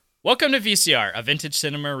Welcome to VCR, a vintage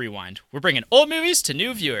cinema rewind. We're bringing old movies to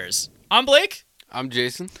new viewers. I'm Blake. I'm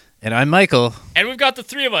Jason. And I'm Michael. And we've got the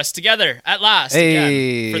three of us together at last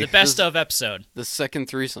again for the best of episode. The second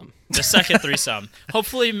threesome. The second threesome.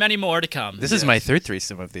 Hopefully many more to come. This is my third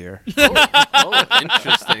threesome of the year. Oh,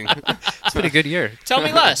 interesting. It's been a good year. Tell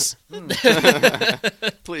me less.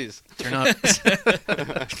 Please. Turn up.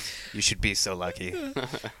 You should be so lucky.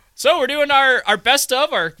 So we're doing our best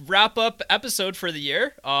of, our wrap-up episode for the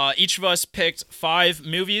year. Each of us picked 5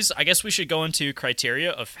 movies. I guess we should go into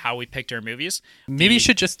criteria of how we picked our movies. Maybe you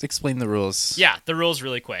should just explain the rules. Yeah, the rules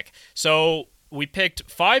really quick. So we picked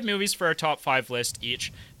 5 movies for our top 5 list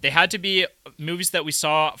each. They had to be movies that we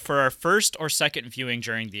saw for our first or second viewing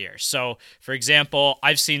during the year. So, for example,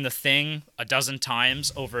 I've seen The Thing a dozen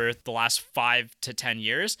times over the last 5 to 10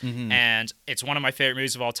 years, and it's one of my favorite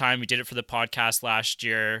movies of all time. We did it for the podcast last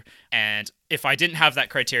year, and if I didn't have that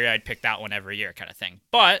criteria, I'd pick that one every year kind of thing.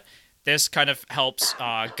 But this kind of helps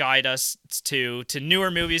guide us to newer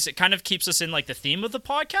movies. It kind of keeps us in like the theme of the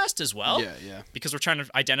podcast as well. Yeah. Because we're trying to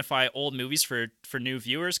identify old movies for new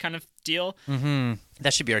viewers kind of deal. Mm-hmm.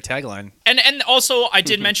 That should be our tagline. And also, I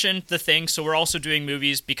did mention The Thing, so we're also doing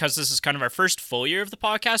movies because this is kind of our first full year of the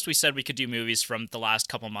podcast. We said we could do movies from the last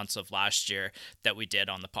couple months of last year that we did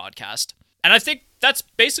on the podcast. And I think that's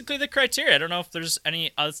basically the criteria. I don't know if there's any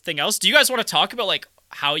other thing else. Do you guys want to talk about like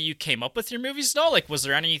how you came up with your movies at all? Like, was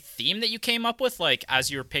there any theme that you came up with, like,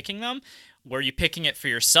 as you were picking them? Were you picking it for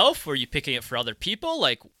yourself? Were you picking it for other people?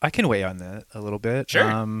 Like, I can weigh on that a little bit.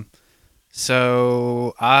 Sure.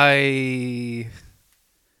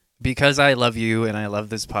 Because I love you and I love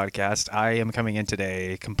this podcast, I am coming in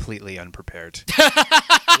today completely unprepared.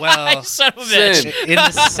 Well, son of a bitch. in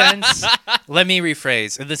the sense, let me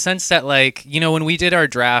rephrase. In the sense that, like, you know, when we did our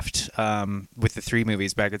draft with the 3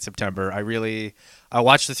 movies back in September, I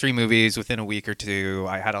watched the 3 movies within a week or two.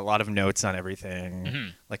 I had a lot of notes on everything. Mm-hmm.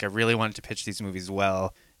 Like, I really wanted to pitch these movies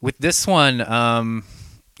well. With this one,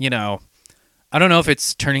 you know, I don't know if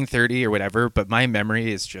it's turning 30 or whatever, but my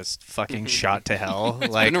memory is just fucking shot to hell.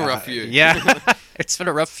 It's been a rough year. Yeah, it's been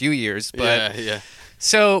a rough few years. But yeah.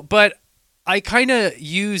 So, but I kind of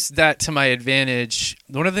use that to my advantage.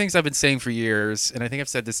 One of the things I've been saying for years, and I think I've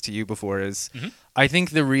said this to you before, is I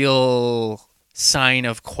think the real sign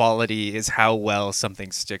of quality is how well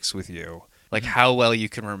something sticks with you. Like how well you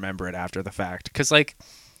can remember it after the fact. Because, like,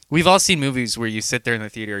 we've all seen movies where you sit there in the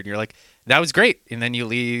theater and you're like, that was great. And then you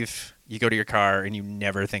leave, you go to your car, and you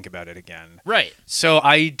never think about it again. Right. So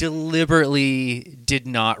I deliberately did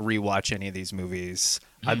not rewatch any of these movies.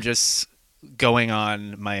 I'm just going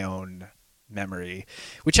on my own memory,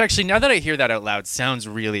 which actually, now that I hear that out loud, sounds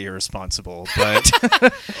really irresponsible. But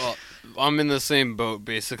Well, I'm in the same boat,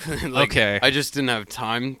 basically. Like, okay. I just didn't have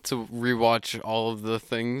time to rewatch all of the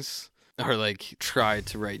things or, like, try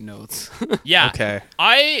to write notes. Yeah.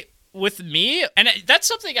 Okay. With me, and that's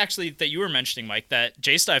something actually that you were mentioning, Mike, that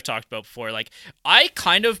Jason and I have talked about before. Like, I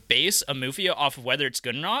kind of base a movie off of whether it's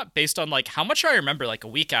good or not based on, like, how much I remember, like, a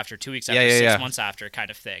week after, 2 weeks after, 6 months after kind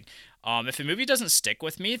of thing. If a movie doesn't stick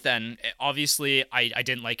with me, then obviously I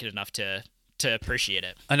didn't like it enough to appreciate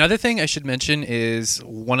it. Another thing I should mention is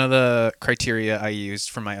one of the criteria I used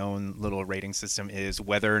for my own little rating system is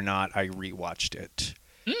whether or not I rewatched it.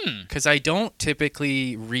 Because I don't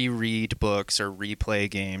typically reread books or replay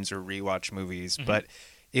games or rewatch movies, but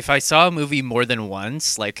if I saw a movie more than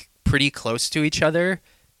once, like pretty close to each other,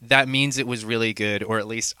 that means it was really good, or at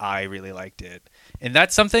least I really liked it. And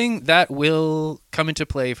that's something that will come into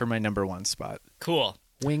play for my number 1 spot. Cool.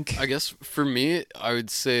 Wink. I guess for me, I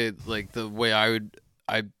would say, like, the way I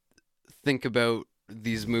think about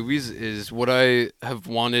these movies is would I have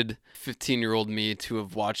wanted 15-year-old me to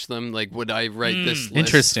have watched them? Like, would I write this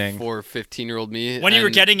list for 15-year-old me? When you were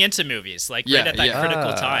getting into movies, like, right at that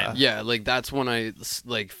critical time. Yeah, like, that's when I,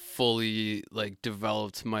 like, fully, like,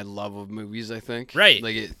 developed my love of movies, I think. Right.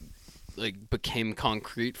 Like, it, like, became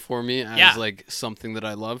concrete for me as, like, something that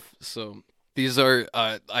I love. So these are,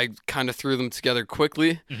 I kind of threw them together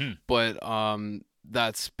quickly, but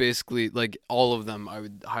that's basically, like, all of them I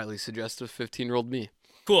would highly suggest to 15-year-old me.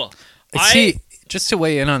 Cool. See, just to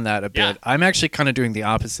weigh in on that a bit, I'm actually kind of doing the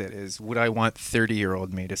opposite. Is would I want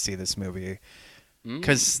 30-year-old me to see this movie?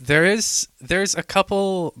 Because there's a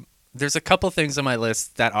couple things on my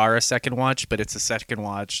list that are a second watch, but it's a second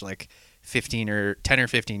watch like 10 or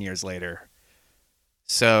 15 years later.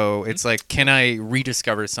 So it's like, can I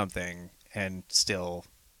rediscover something and still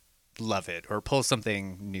love it or pull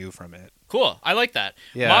something new from it? Cool. I like that.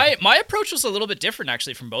 Yeah. My approach was a little bit different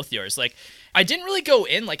actually from both yours. Like, I didn't really go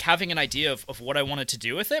in like having an idea of what I wanted to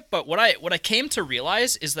do with it, but what I came to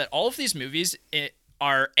realize is that all of these movies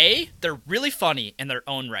are they're really funny in their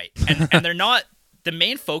own right, and they're not. The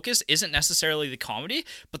main focus isn't necessarily the comedy,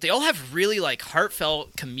 but they all have really like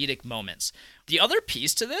heartfelt comedic moments. The other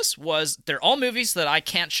piece to this was they're all movies that I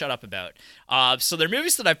can't shut up about. So they're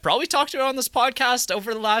movies that I've probably talked about on this podcast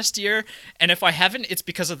over the last year, and if I haven't, it's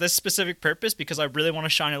because of this specific purpose, because I really want to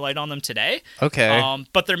shine a light on them today. Okay.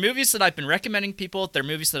 But they're movies that I've been recommending people. They're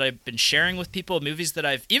movies that I've been sharing with people. Movies that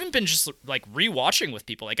I've even been just like rewatching with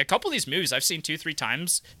people. Like a couple of these movies I've seen 2-3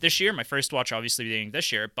 times this year. My first watch obviously being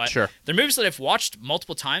this year, but Sure. they're movies that I've watched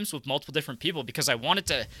multiple times with multiple different people because I wanted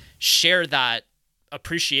to share that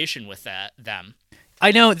appreciation with them.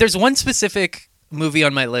 I know there's one specific movie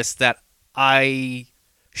on my list that I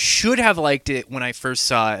should have liked it when I first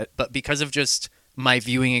saw it, but because of just my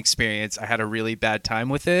viewing experience, I had a really bad time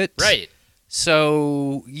with it. Right.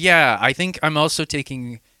 So, yeah, I think I'm also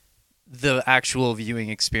taking the actual viewing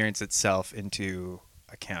experience itself into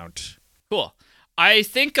account. Cool. I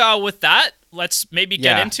think with that, let's maybe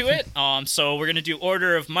get Yeah. into it. So we're going to do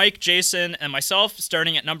order of Mike, Jason, and myself,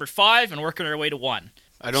 starting at number 5 and working our way to 1.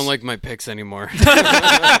 I don't like my picks anymore.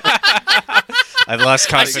 I've lost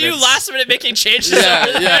I confidence. see you last minute making changes.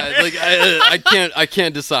 yeah. Like I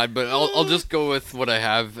can't decide, but I'll just go with what I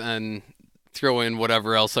have and throw in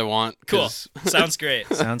whatever else I want. Cool. Sounds great.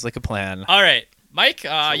 Sounds like a plan. All right. Mike, you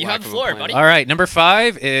lack have the of a floor, plan. buddy. All right, number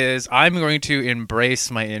 5 is I'm going to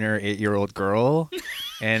embrace my inner 8-year-old girl,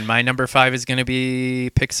 and my number 5 is going to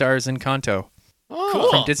be Pixar's Encanto. Cool.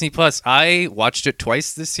 From Disney Plus. I watched it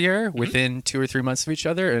twice this year within 2 or 3 months of each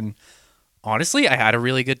other, and honestly, I had a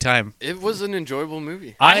really good time. It was an enjoyable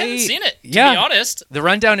movie. I haven't seen it, to be honest. The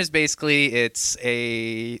rundown is basically it's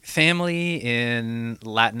a family in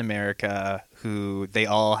Latin America who they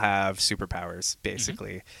all have superpowers,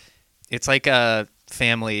 basically. It's like a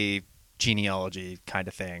family genealogy kind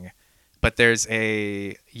of thing. But there's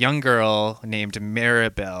a young girl named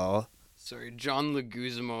Maribel. Sorry, John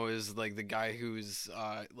Leguizamo is like the guy who's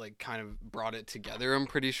like kind of brought it together, I'm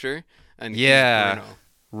pretty sure. And he's Yeah. Bruno.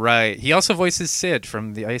 Right. He also voices Sid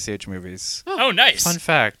from the Ice Age movies. Oh, nice. Fun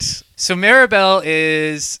fact. So Maribel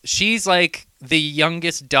she's like the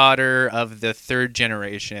youngest daughter of the third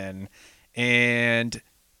generation. And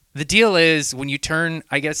the deal is when you turn,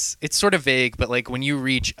 I guess it's sort of vague, but like when you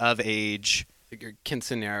reach of age, Like your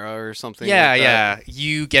quinceanera or something. yeah, like yeah, that.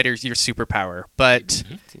 you get your superpower. But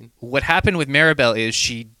what happened with Maribel is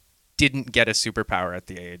she didn't get a superpower at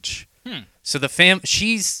the age. So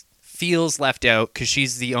she's feels left out because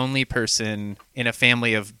she's the only person in a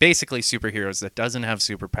family of basically superheroes that doesn't have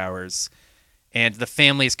superpowers. And the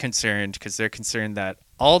family is concerned because they're concerned that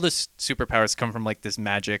all the superpowers come from like this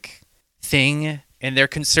magic thing. And they're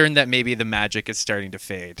concerned that maybe the magic is starting to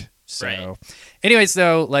fade. So anyways,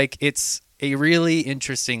 though, like it's a really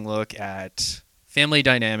interesting look at family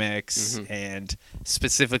dynamics and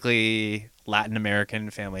specifically Latin American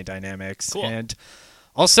family dynamics. Cool. And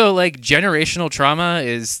also, like, generational trauma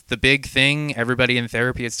is the big thing everybody in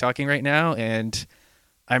therapy is talking right now. And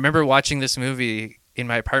I remember watching this movie in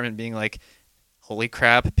my apartment being like, holy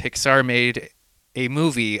crap, Pixar made a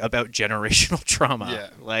movie about generational trauma. Yeah.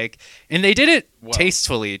 Like, and they did it Well,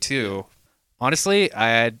 tastefully, too. Honestly, I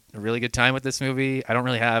had a really good time with this movie. I don't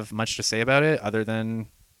really have much to say about it other than,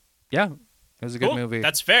 yeah, it was a good movie.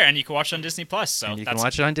 That's fair, and you can watch it on Disney Plus. So and you that's can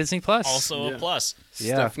watch it on Disney Plus. also a plus.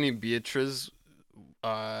 Yeah. Stephanie Beatriz,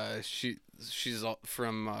 she's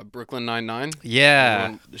from Brooklyn Nine-Nine.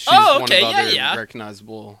 Yeah. She's Oh, one okay, of the yeah, other yeah.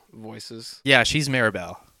 recognizable voices. Yeah, she's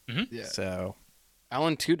Maribel. Yeah. So,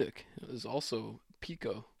 Alan Tudyk is also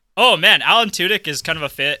Pico. Oh man, Alan Tudyk is kind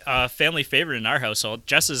of a family favorite in our household.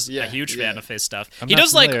 Jess is a Yeah, huge fan of his stuff. I'm He not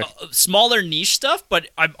does like familiar. Smaller niche stuff, but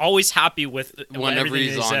I'm always happy with Whenever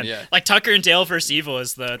everything he's on, in. yeah. Like Tucker and Dale vs. Evil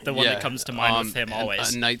is the one that comes to mind with him and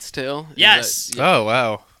always. A Knight's Tale. Is Yes. that- yeah. oh,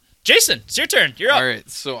 wow. Jason, it's your turn. You're up. All right,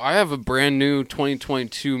 so I have a brand new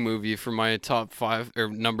 2022 movie for my top 5 or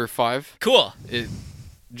number 5. Cool. It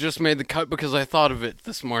just made the cut because I thought of it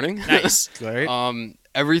this morning. Nice. Right?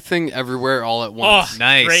 Everything Everywhere All at Oh, Once.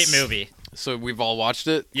 Nice. Great movie. So we've all watched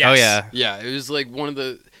it. Yes. Oh, yeah. Yeah, it was like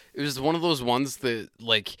it was one of those ones that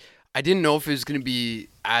like I didn't know if it was gonna be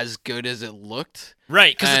as good as it looked.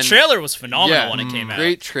 Right, because the And- trailer was phenomenal yeah, when it came out.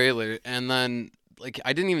 Great trailer, and then like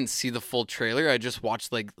I didn't even see the full trailer. I just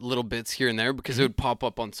watched like little bits here and there because it would pop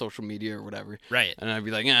up on social media or whatever. Right. And I'd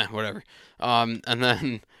be like, whatever. And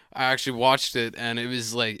then I actually watched it, and it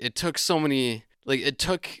was like it took so many. Like it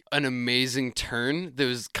took an amazing turn that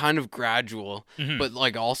was kind of gradual, but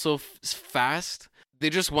like also fast. They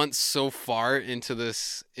just went so far into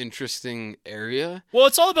this interesting area. Well,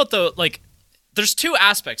 it's all about the there's two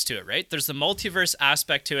aspects to it, right? There's the multiverse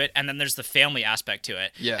aspect to it, and then there's the family aspect to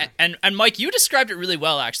it. Yeah. And Mike, you described it really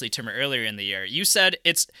well, actually, to me earlier in the year. You said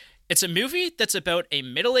it's a movie that's about a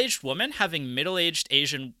middle-aged woman having middle-aged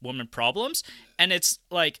Asian woman problems, and it's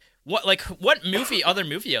like what other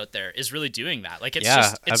movie out there is really doing that? Like it's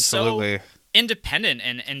absolutely. So independent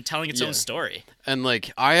and telling its own story. And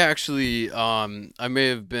like I actually I may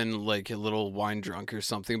have been like a little wine drunk or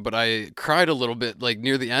something, but I cried a little bit like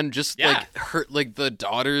near the end, just like her, like the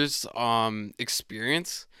daughter's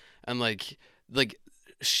experience, and like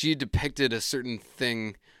she depicted a certain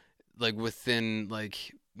thing like within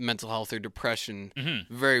like mental health or depression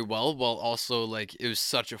very well, while also like it was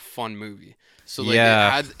such a fun movie. So like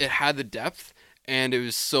it had the depth. And it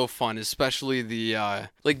was so fun, especially the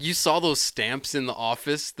like you saw those stamps in the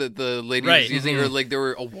office that the lady was using, or like there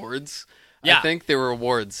were awards. I think there were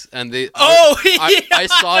awards, and they. I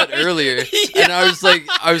saw it earlier, and I was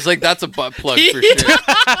like, that's a butt plug for sure.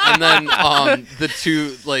 And then the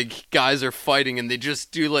two like guys are fighting, and they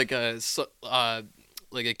just do like a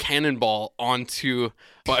cannonball onto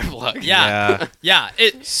butt plug. Yeah.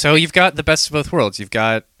 So you've got the best of both worlds. You've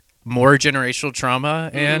got more generational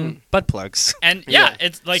trauma and butt plugs. And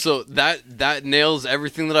it's like, so that nails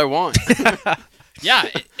everything that I want.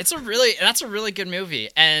 that's a really good movie.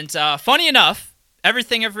 And funny enough,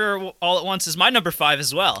 Everything Everywhere All at Once is my number 5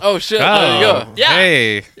 as well. Oh shit! There you go. Yeah.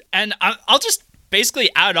 Hey. And I'll just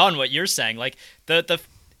basically add on what you're saying. Like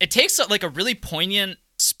it takes like a really poignant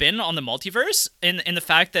spin on the multiverse in the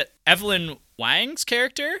fact that Evelyn Wang's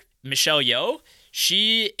character, Michelle Yeoh,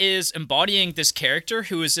 she is embodying this character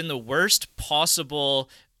who is in the worst possible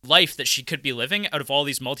life that she could be living out of all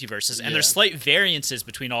these multiverses. And there's slight variances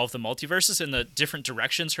between all of the multiverses in the different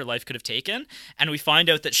directions her life could have taken. And we find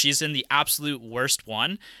out that she's in the absolute worst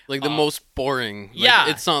one. Like the most boring. Like,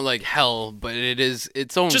 it's not like hell, but it is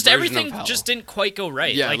its own just version everything of hell. Just didn't quite go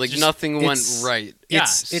right. Yeah, like nothing went right.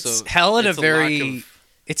 It's hell in a very...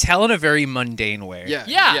 It's hell in a very mundane way. Yeah.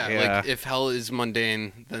 Like if hell is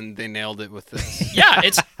mundane, then they nailed it with this.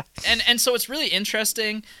 It's and so it's really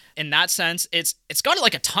interesting in that sense. It's got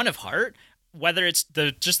like a ton of heart, whether it's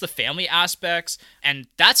just the family aspects, and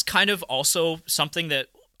that's kind of also something that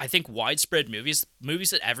I think widespread movies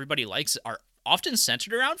that everybody likes are often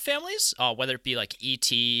centered around families, whether it be like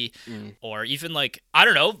E.T. or even like, I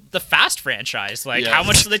don't know, the Fast franchise. Like how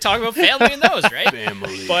much do they talk about family in those, right?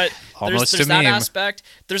 Family. But there's that meme. aspect.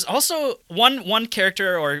 There's also one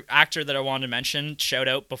character or actor that I wanted to mention, shout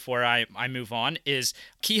out before I move on, is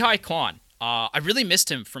Ki-Hai Kwan. I really missed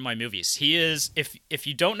him from my movies. He is, if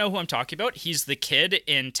you don't know who I'm talking about, he's the kid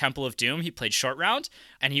in Temple of Doom. He played Short Round,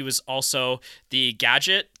 and he was also the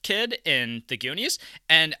gadget kid in The Goonies.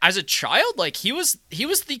 And as a child, like he was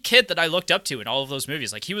the kid that I looked up to in all of those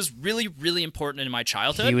movies. Like he was really, really important in my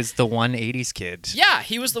childhood. He was the 180s kid. Yeah,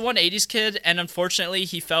 he was the 180s kid, and unfortunately,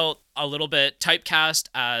 he felt a little bit typecast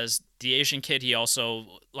as the Asian kid. He also,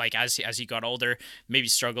 like, as he got older, maybe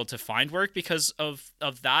struggled to find work because of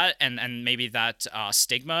that and maybe that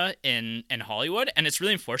stigma in Hollywood. And it's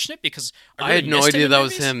really unfortunate because I had no idea that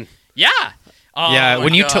was him. Yeah.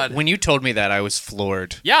 When you told me that, I was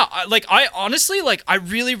floored. Yeah, I honestly, I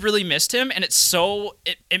really, really missed him, and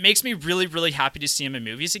it makes me really, really happy to see him in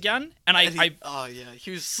movies again. And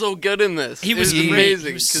he was so good in this. He was amazing.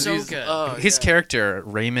 He was so good. His character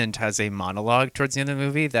Raymond has a monologue towards the end of the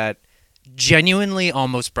movie that genuinely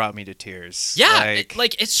almost brought me to tears. Yeah,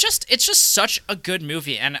 it's just such a good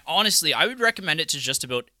movie, and honestly, I would recommend it to just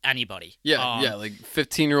about anybody. Yeah, like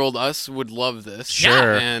 15-year-old us would love this.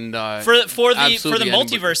 Sure. And for the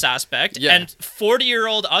multiverse aspect, and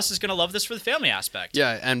 40-year-old us is gonna love this for the family aspect.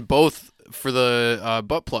 Yeah, and both for the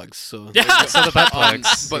butt plugs. So so the butt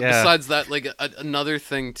plugs. But besides that, like another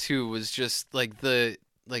thing too was just like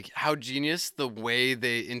how genius the way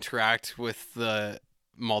they interact with the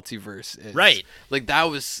multiverse is. Right. Like that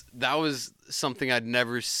was something I'd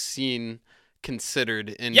never seen considered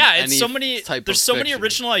in it's any so many type there's of so fiction. many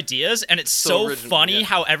original ideas, and it's so original, funny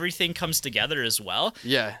how everything comes together as well.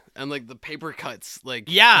 Yeah, and like the paper cuts, like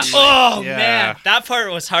man, that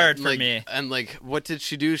part was hard for me. And like, what did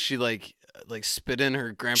she do? She like spit in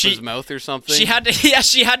her grandpa's mouth or something. She had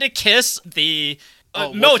to kiss the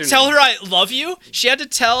tell her I love you. She had to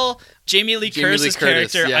tell Jamie Lee Curtis's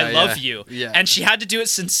character I love you. Yeah. And she had to do it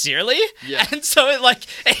sincerely. Yeah. And so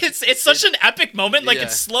it's such an epic moment. Like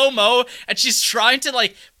it's slow-mo, and she's trying to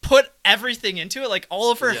like put everything into it, like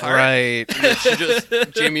all of her heart.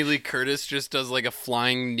 Right. Jamie Lee Curtis just does like a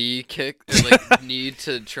flying knee kick, or, like knee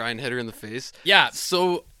to try and hit her in the face. Yeah.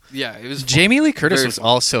 So yeah, it was. Jamie Lee Curtis Very was fun.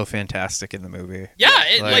 also fantastic in the movie.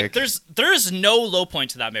 Yeah, there is no low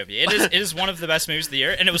point to that movie. It is one of the best movies of the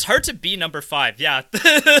year, and it was hard to be number 5. Yeah,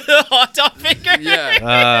 Hot Dog Finger.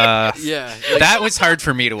 Yeah, yeah. Like, That was hard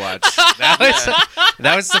for me to watch.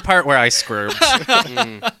 That was the part where I squirmed.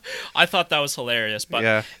 I thought that was hilarious. But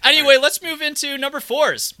Yeah. anyway, let's move into number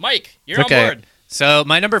 4s. Mike, you're on board. So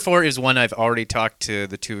my number 4 is one I've already talked to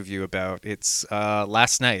the two of you about. It's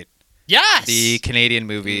Last Night. Yes. The Canadian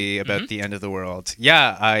movie about the end of the world.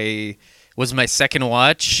 Yeah, I was my second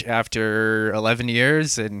watch after 11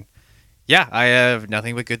 years, and yeah, I have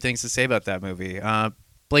nothing but good things to say about that movie.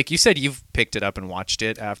 Blake, you said you've picked it up and watched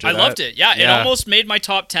it after that. I loved it. Yeah, it almost made my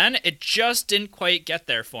top 10. It just didn't quite get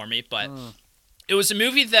there for me, but it was a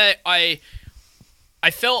movie that I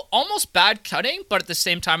felt almost bad cutting, but at the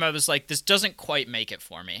same time I was like, this doesn't quite make it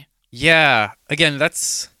for me. Yeah, again,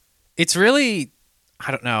 it's really, I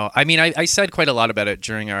don't know. I mean, I said quite a lot about it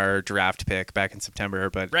during our draft pick back in September,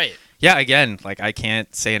 but Right. yeah, again, like I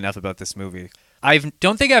can't say enough about this movie. I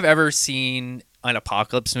don't think I've ever seen an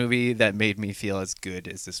apocalypse movie that made me feel as good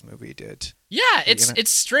as this movie did. Yeah, it's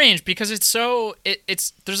strange because it's so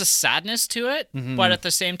it's there's a sadness to it, but at the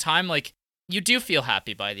same time, like you do feel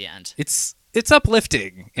happy by the end. It's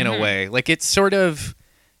uplifting in a way. Like it's sort of,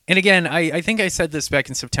 and again, I think I said this back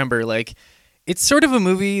in September, like it's sort of a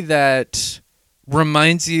movie that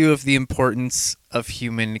reminds you of the importance of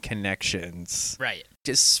human connections. Right.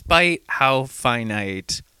 Despite how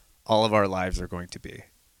finite all of our lives are going to be.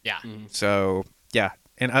 Yeah. So, yeah.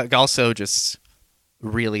 And also just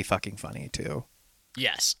really fucking funny, too.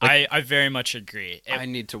 Yes, I very much agree. I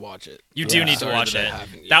need to watch it. You do need to Sorry watch that I it.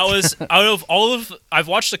 haven't yet. That was out of all of I've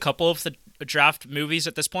watched a couple of the draft movies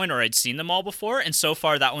at this point, or I'd seen them all before, and so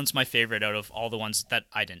far that one's my favorite out of all the ones that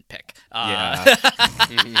I didn't pick. Yeah.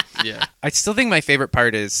 Yeah. I still think my favorite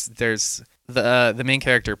part is there's the main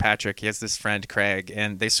character, Patrick. He has this friend, Craig,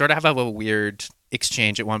 and they sort of have a weird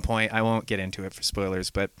exchange at one point. I won't get into it for spoilers,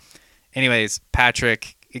 but anyways,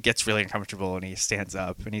 Patrick, it gets really uncomfortable and he stands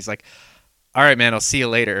up and he's like, all right, man, I'll see you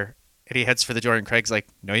later. And he heads for the door and Craig's like,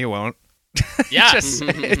 no, you won't. Yeah.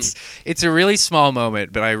 It's a really small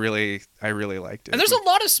moment, but I really liked it. And there's a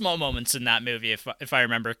lot of small moments in that movie, if I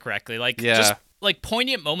remember correctly. Like just like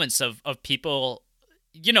poignant moments of people,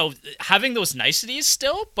 you know, having those niceties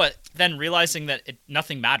still, but then realizing that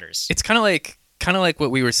nothing matters. It's kind of like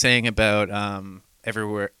what we were saying about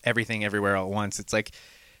everything everywhere all at once. It's like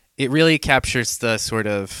it really captures the sort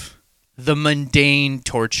of the mundane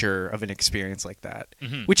torture of an experience like that.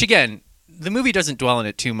 Which again, the movie doesn't dwell on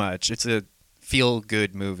it too much. It's a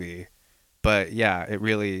feel-good movie, but yeah, it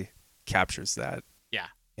really captures that.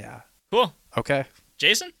 Yeah. Cool. Okay.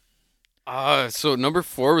 Jason? So number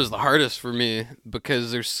 4 was the hardest for me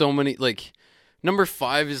because there's so many, like, number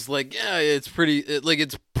 5 is like, yeah, it's pretty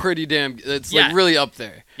damn, it's like really up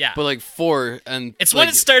there. Yeah. But like 4 and it's like, when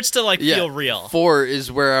it starts to like feel real. 4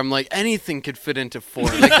 is where I'm like, anything could fit into 4.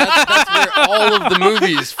 Like that's where all of the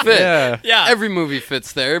movies fit. Yeah. Every movie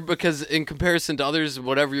fits there because in comparison to others,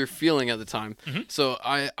 whatever you're feeling at the time. So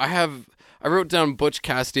I wrote down Butch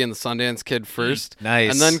Cassidy and the Sundance Kid first.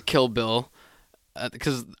 Nice. And then Kill Bill.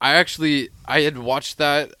 Because I had watched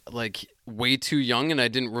that like way too young and I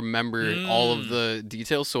didn't remember all of the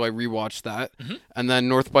details, so I rewatched that. And then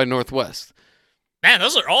North by Northwest. Man,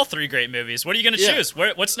 those are all 3 great movies. What are you going to choose?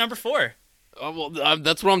 What's number 4?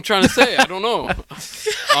 That's what I'm trying to say. I don't know.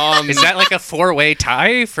 Is that like a 4-way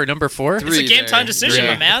tie for number 4? It's a game time decision,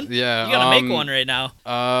 my man. Yeah. You got to make one right now.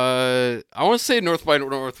 I want to say North by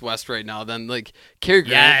Northwest right now. Then like Cary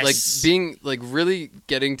Grant, like being like really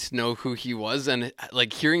getting to know who he was and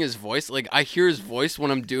like hearing his voice. Like I hear his voice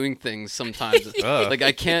when I'm doing things sometimes. Like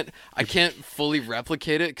I can't fully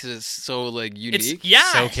replicate it because it's so like unique.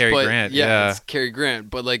 So Cary Grant. Yeah, it's Cary Grant.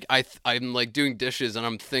 But like I'm like doing dishes and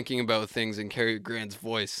I'm thinking about things in Cary Grant's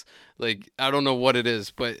voice. Like I don't know what it is,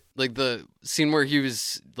 but like the scene where he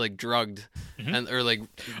was like drugged or like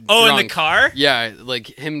drunk. In the car? Yeah, like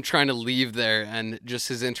him trying to leave there and just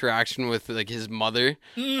his interaction with like his mother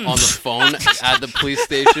on the phone at the police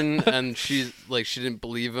station and she didn't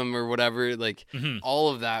believe him or whatever. Like all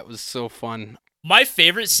of that was so fun. My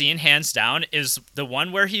favorite scene, hands down, is the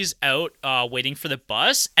one where he's out waiting for the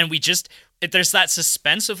bus and there's that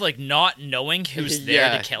suspense of like not knowing who's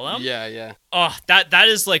there to kill him. Yeah. Oh, that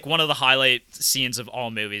is like one of the highlight scenes of all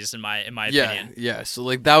movies in my opinion. Yeah. So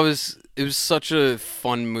like it was such a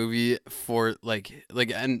fun movie for like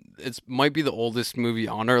and it might be the oldest movie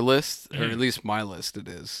on our list or at least my list it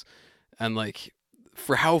is. And like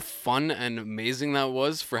for how fun and amazing that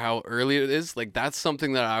was, for how early it is, like that's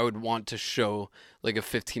something that I would want to show like a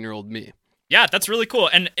 15-year-old me. Yeah, that's really cool.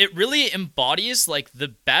 And it really embodies like the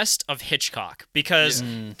best of Hitchcock because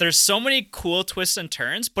there's so many cool twists and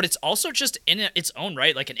turns, but it's also just in its own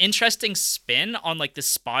right, like an interesting spin on like the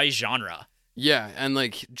spy genre. Yeah, and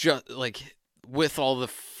like just like with all the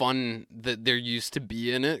fun that there used to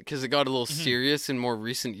be in it, because it got a little serious in more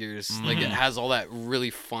recent years. Like it has all that really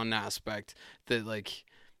fun aspect that like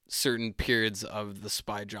certain periods of the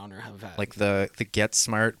spy genre have had. Like the Get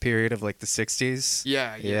Smart period of like the 60s.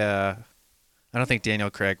 Yeah. I don't think Daniel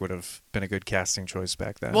Craig would have been a good casting choice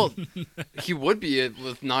back then. Well, he would be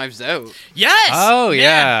with Knives Out. Yes. Oh, man,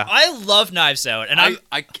 yeah. I love Knives Out, and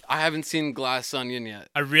I haven't seen Glass Onion yet.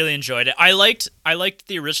 I really enjoyed it. I liked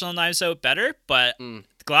the original Knives Out better, but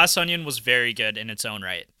Glass Onion was very good in its own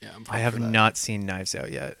right. Yeah, I have not seen Knives Out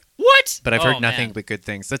yet. What? But I've heard nothing but good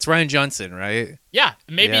things. That's Rian Johnson, right? Yeah,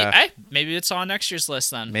 maybe. Maybe it's on next year's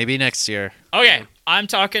list then. Maybe next year. Okay, I'm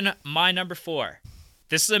talking my number 4.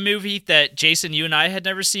 This is a movie that Jason, you and I had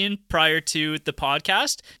never seen prior to the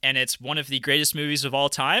podcast, and it's one of the greatest movies of all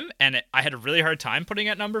time, and I had a really hard time putting it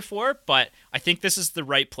at number 4, but I think this is the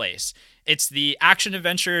right place. It's the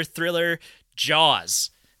action-adventure thriller Jaws.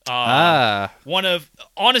 Honestly,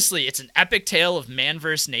 it's an epic tale of man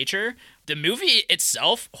versus nature. The movie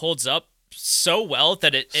itself holds up so well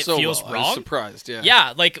that it feels wrong. I was surprised, yeah.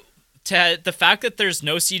 Yeah, like the fact that there's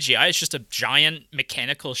no CGI, it's just a giant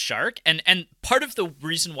mechanical shark, and part of the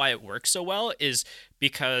reason why it works so well is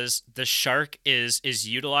because the shark is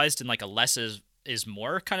utilized in like a less is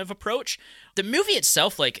more kind of approach. The movie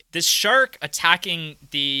itself, like this shark attacking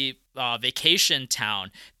the vacation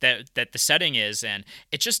town that the setting is in,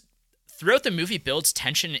 it just throughout the movie builds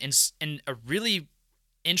tension in a really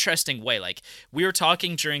interesting way. Like we were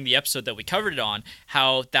talking during the episode that we covered it on,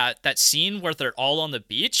 how that scene where they're all on the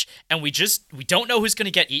beach and we don't know who's going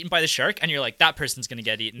to get eaten by the shark, and you're like, that person's going to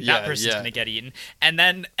get eaten, that person's going to get eaten,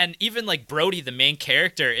 and even like Brody, the main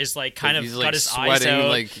character, is like kind of got his eyes out,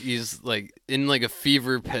 like he's like in like a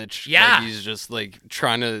fever pitch. Yeah, like he's just like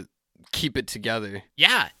trying to keep it together.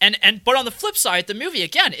 Yeah, but on the flip side, the movie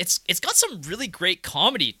again, it's got some really great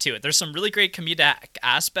comedy to it. There's some really great comedic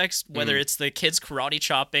aspects, whether it's the kids karate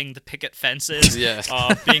chopping the picket fences,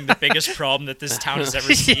 being the biggest problem that this town has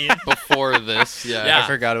ever seen. Before this, I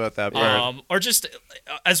forgot about that part. Or just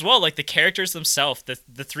as well, like the characters themselves,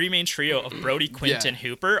 the three main trio of Brody, Quint, and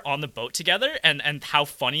Hooper on the boat together, and how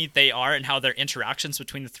funny they are, and how their interactions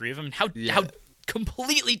between the three of them, and how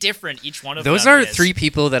completely different each one of them. Those are three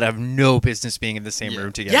people that have no business being in the same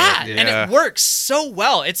room together. Yeah, and it works so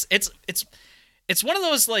well. It's one of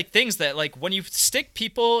those like things that like when you stick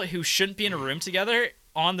people who shouldn't be in a room together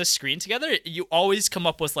on the screen together, you always come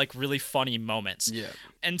up with like really funny moments. Yeah.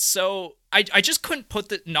 And so I just couldn't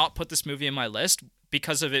not put this movie in my list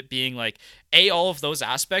because of it being like all of those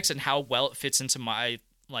aspects and how well it fits into my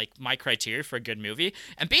criteria for a good movie,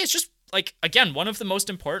 and B, it's just like, again, one of the most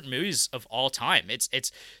important movies of all time.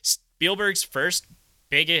 It's Spielberg's first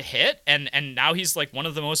big hit, and now he's like one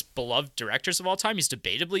of the most beloved directors of all time. He's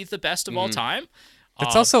debatably the best of all time.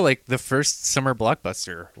 It's also like the first summer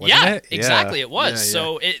blockbuster, wasn't it? Exactly, it was. Yeah.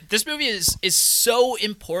 So this movie is so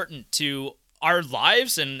important to our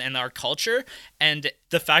lives and our culture, and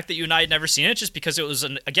the fact that you and I had never seen it just because it was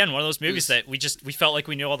again one of those movies that we felt like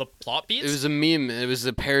we knew all the plot beats. It was a meme. It was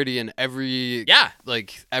a parody in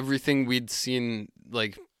like everything we'd seen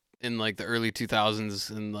like in like the early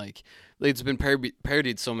 2000s, and like it's been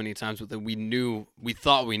parodied so many times, but that we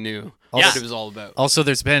thought we knew what it was all about. Also,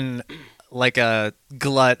 there's been like a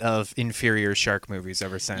glut of inferior shark movies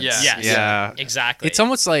ever since. Yeah, exactly. It's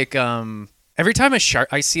almost like every time I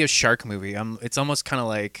see a shark movie, it's almost kind of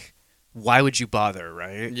like, why would you bother,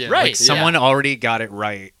 right? Yeah. Right. Like someone already got it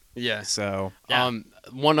right. Yeah. So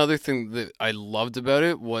one other thing that I loved about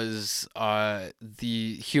it was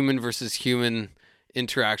the human versus human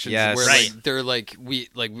interactions. Yes. Where like they're like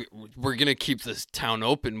we're gonna keep this town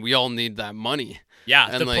open. We all need that money. Yeah,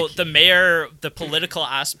 and the mayor, the political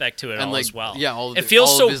aspect to it all like, as well. Yeah, it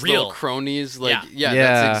feels all so of his real. Little cronies, that's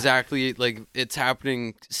exactly like it's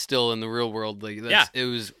happening still in the real world. Like it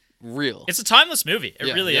was real. It's a timeless movie.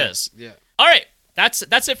 It really is. Yeah. All right, that's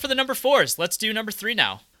it for the number 4s. Let's do number 3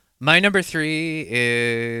 now. My number 3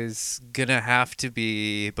 is gonna have to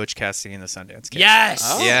be Butch Cassidy and the Sundance Kid. Yes.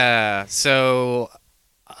 Oh. Yeah. So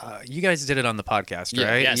you guys did it on the podcast,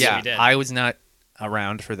 right? Yes, we did. I was not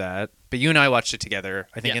around for that, but you and I watched it together,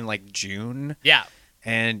 I think in like June. Yeah.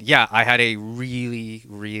 And I had a really,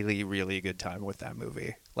 really, really good time with that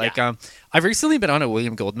movie. Like, I've recently been on a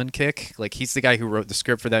William Goldman kick. Like, he's the guy who wrote the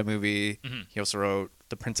script for that movie. Mm-hmm. He also wrote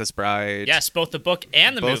The Princess Bride. Yes, both the book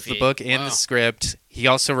and the movie. Both the book and the script. He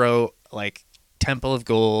also wrote like Temple of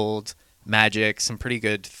Gold, magic, some pretty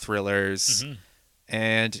good thrillers.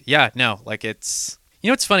 And yeah, no, like it's,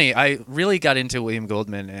 it's funny. I really got into William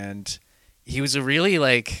Goldman, and he was a really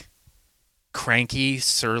like cranky,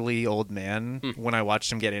 surly old man when I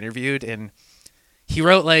watched him get interviewed. And he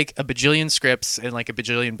wrote like a bajillion scripts and like a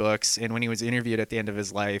bajillion books. And when he was interviewed at the end of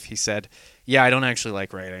his life, he said, "Yeah, I don't actually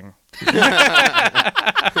like writing." And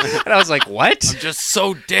I was like, "What?" I'm just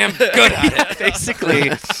so damn good at it.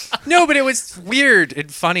 Basically. No, but it was weird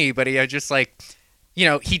and funny. But he just like,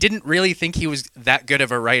 he didn't really think he was that good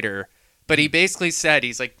of a writer. But he basically said,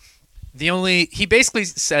 he basically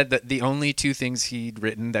said that the only two things he'd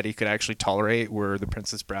written that he could actually tolerate were The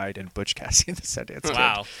Princess Bride and Butch Cassidy and the Sundance Kid.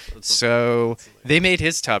 Wow. So they made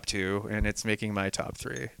his top 2, and it's making my top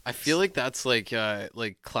 3. I feel like that's like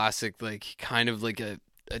classic, like kind of like a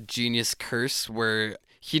genius curse where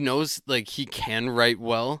he knows like he can write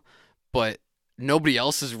well, but nobody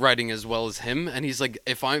else is writing as well as him. And he's like,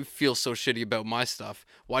 if I feel so shitty about my stuff,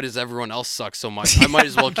 why does everyone else suck so much? I might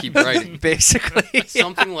as well keep writing. Basically.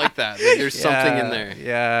 Something like that. Like, there's something in there.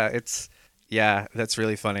 Yeah, that's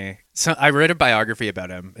really funny. So I read a biography about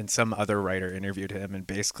him, and some other writer interviewed him, and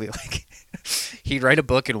basically like he'd write a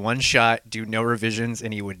book in one shot, do no revisions,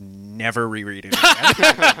 and he would never reread it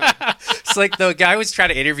again. It's like the guy was trying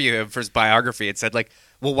to interview him for his biography and said like,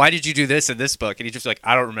 "Well, why did you do this in this book?" And he just like,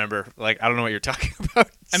 "I don't remember. Like, I don't know what you're talking about."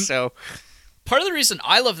 So part of the reason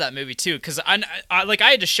I love that movie too, because I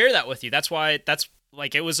had to share that with you. That's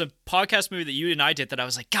like it was a podcast movie that you and I did that I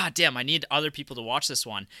was like, God damn, I need other people to watch this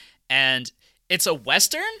one. And it's a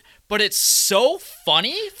Western, but it's so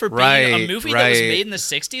funny for being a movie that was made in the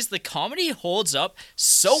 60s. The comedy holds up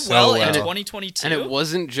so well in 2022. And it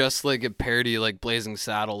wasn't just like a parody like Blazing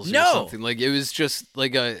Saddles or something. Like it was just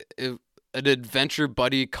like an adventure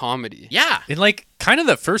buddy comedy. Yeah. And like kind of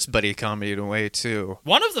the first buddy comedy in a way too.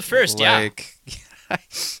 One of the first, like, yeah.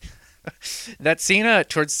 That scene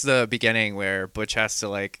towards the beginning where Butch has to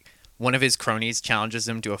like, one of his cronies challenges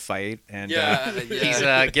him to a fight, and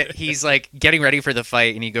he's like getting ready for the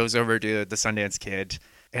fight, and he goes over to the Sundance Kid,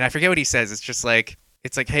 and I forget what he says. It's just like,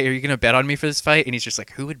 "Hey, are you gonna bet on me for this fight?" And he's just like,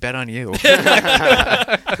 "Who would bet on you?"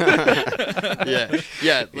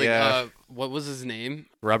 What was his name?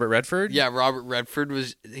 Robert Redford? Yeah, Robert Redford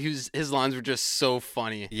his lines were just so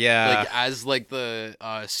funny. Yeah. Like as like the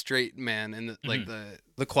straight man and like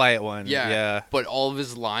the quiet one. Yeah. Yeah. But all of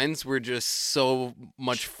his lines were just so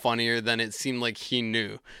much funnier than it seemed like he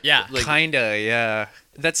knew. Yeah. Like, kinda, yeah.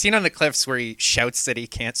 That scene on the cliffs where he shouts that he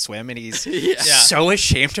can't swim and he's so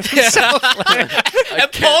ashamed of himself.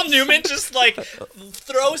 And Paul Newman just like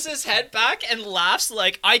throws his head back and laughs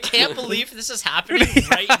like, I can't believe this is happening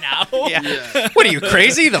right now. Yeah. What are you,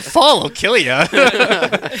 crazy? The fall will kill you.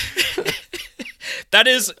 That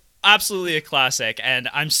is absolutely a classic, and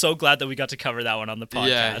I'm so glad that we got to cover that one on the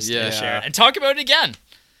podcast and share it and talk about it again.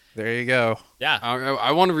 There you go. Yeah.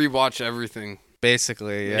 I want to rewatch everything.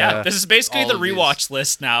 Basically, yeah. This is basically the rewatch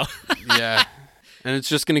list now. Yeah. And it's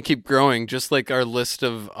just going to keep growing, just like our list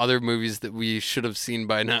of other movies that we should have seen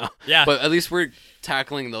by now. Yeah. But at least we're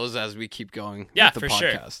tackling those as we keep going with the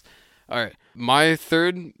podcast. Sure. All right. My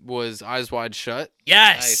third was Eyes Wide Shut.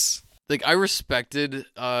 Yes. Nice. Like, I respected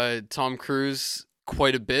Tom Cruise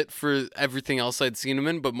quite a bit for everything else I'd seen him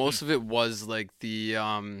in, but most of it was like the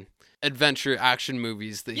adventure action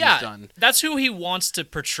movies that he's done. That's who he wants to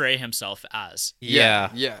portray himself as.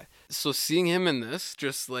 Yeah. So seeing him in this,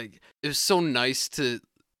 just like, it was so nice to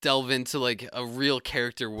delve into like a real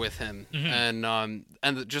character with him, and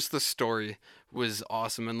just the story was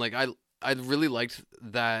awesome, and like I really liked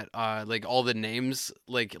that like all the names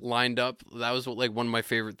like lined up. That was like one of my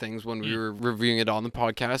favorite things when we were reviewing it on the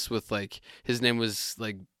podcast, with like his name was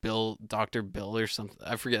like Dr. Bill or something.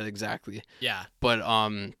 I forget exactly. Yeah. But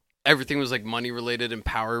everything was like money related and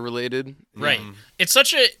power related. Right. It's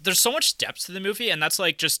there's so much depth to the movie, and that's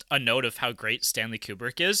like just a note of how great Stanley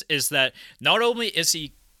Kubrick is that not only is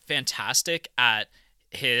he fantastic at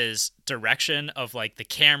his direction of like the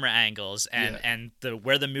camera angles and the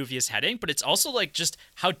where the movie is heading, but it's also like just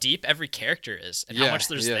how deep every character is and how much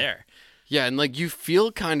there's there. Yeah, and like you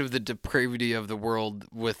feel kind of the depravity of the world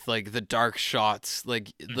with like the dark shots,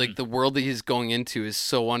 like the world that he's going into is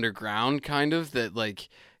so underground, kind of, that like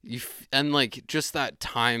and like just that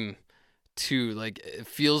time too, like it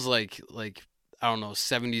feels like I don't know,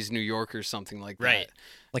 70s New York or something like that. Right.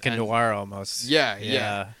 Like a noir almost.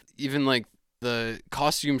 Yeah. Even like the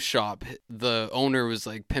costume shop, the owner was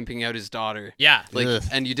like pimping out his daughter. Yeah. Like,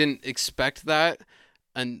 and you didn't expect that.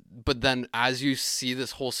 But then as you see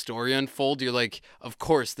this whole story unfold, you're like, of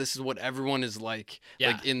course, this is what everyone is like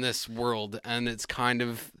in this world. And it's kind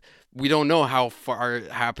of we don't know how far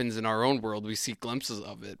it happens in our own world. We see glimpses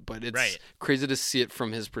of it, but it's crazy to see it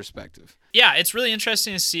from his perspective. Yeah, it's really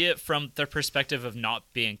interesting to see it from the perspective of not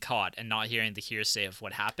being caught and not hearing the hearsay of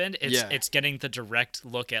what happened. It's getting the direct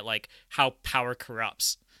look at like how power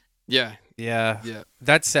corrupts. Yeah.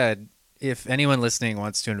 That said, if anyone listening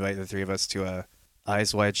wants to invite the three of us to a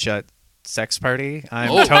Eyes Wide Shut sex party,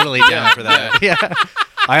 I'm totally down for that. Yeah.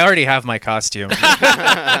 I already have my costume.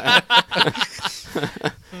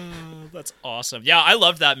 That's awesome. Yeah, I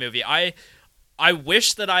loved that movie. I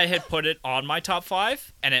wish that I had put it on my top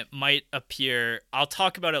 5, and it might appear. I'll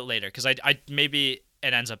talk about it later because I maybe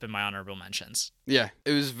it ends up in my honorable mentions. Yeah,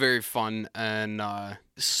 it was very fun and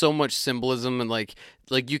so much symbolism and like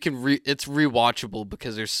you can it's rewatchable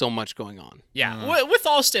because there's so much going on. Yeah, with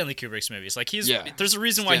all Stanley Kubrick's movies, like there's a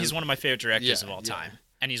reason why he's one of my favorite directors of all time,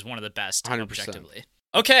 and he's one of the best 100%. objectively.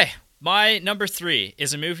 Okay, my number 3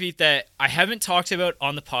 is a movie that I haven't talked about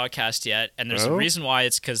on the podcast yet, and there's a reason why.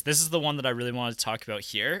 It's because this is the one that I really wanted to talk about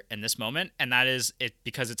here in this moment, and that is it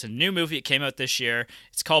because it's a new movie. It came out this year.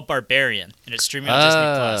 It's called Barbarian, and it's streaming on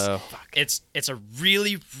Disney Plus. It's a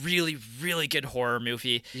really, really, really good horror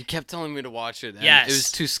movie. You kept telling me to watch it, and yes. It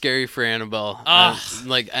was too scary for Annabelle.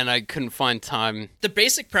 And I couldn't find time. The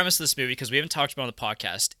basic premise of this movie, because we haven't talked about it on the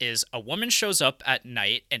podcast, is a woman shows up at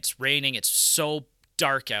night, and it's raining, it's so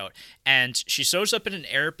dark out, and she shows up in an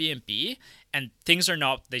Airbnb and things are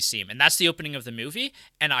not what they seem, and that's the opening of the movie,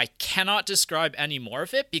 and I cannot describe any more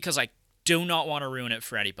of it because I do not want to ruin it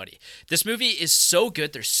for anybody. This movie is so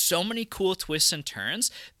good. There's so many cool twists and turns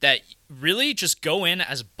that really just go in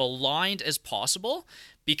as blind as possible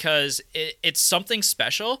because it's something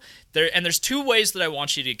special. There's 2 ways that I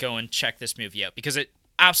want you to go and check this movie out because it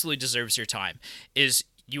absolutely deserves your time. Is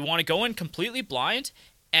you want to go in completely blind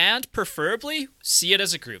and preferably see it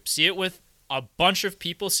as a group. See it with a bunch of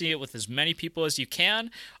people. See it with as many people as you can.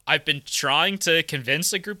 I've been trying to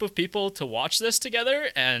convince a group of people to watch this together,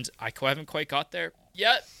 and I haven't quite got there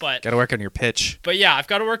yet, but... Gotta work on your pitch. But yeah, I've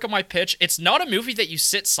got to work on my pitch. It's not a movie that you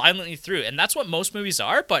sit silently through, and that's what most movies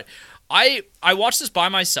are, but I watched this by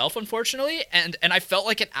myself, unfortunately, and I felt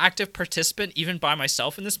like an active participant even by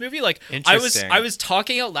myself in this movie. Like I was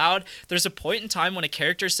talking out loud. There's a point in time when a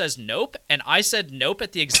character says nope, and I said nope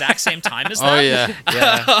at the exact same time as them. Oh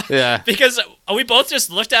yeah, yeah. Because we both just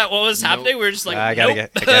looked at what was happening. We were just like, I gotta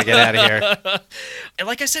get out of here. And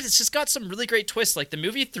like I said, it's just got some really great twists. Like the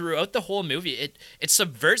movie, throughout the whole movie, it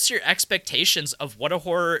subverts your expectations of what a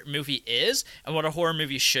horror movie is and what a horror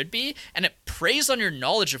movie should be, and it preys on your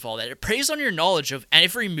knowledge of all that. It preys on your knowledge of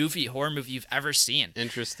every horror movie you've ever seen.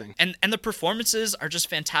 Interesting. And the performances are just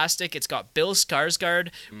fantastic. It's got Bill Skarsgård,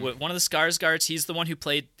 one of the Skarsgårds. He's the one who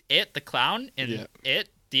played It, the clown in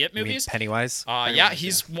the It movies. Pennywise?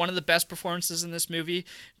 He's one of the best performances in this movie.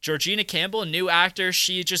 Georgina Campbell, a new actor,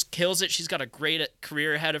 she just kills it. She's got a great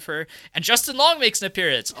career ahead of her. And Justin Long makes an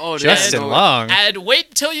appearance. Oh, Justin Long. And wait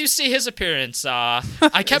until you see his appearance. I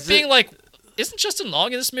kept being like, isn't Justin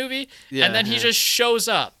Long in this movie? Yeah, and then he just shows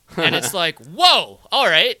up. And it's like, whoa, all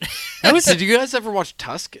right. Did you guys ever watch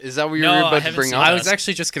Tusk? Is that what you were about to bring up? I was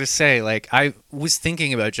actually just going to say, like, I was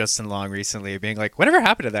thinking about Justin Long recently, being like, whatever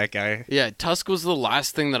happened to that guy? Yeah, Tusk was the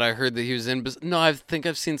last thing that I heard that he was in. But no, I think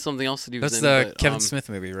I've seen something else that he was in. That's the Kevin Smith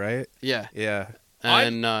movie, right? Yeah. Yeah.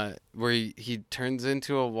 And where he turns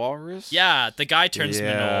into a walrus? Yeah, the guy turns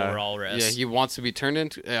into a walrus. Yeah, he wants to be turned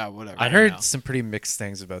into... Yeah, whatever. I heard some pretty mixed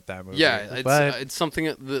things about that movie. Yeah, it's something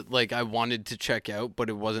that like I wanted to check out, but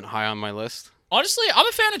it wasn't high on my list. Honestly, I'm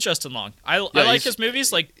a fan of Justin Long. I like his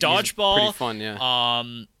movies, like Dodgeball. Pretty fun, yeah.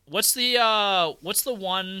 What's the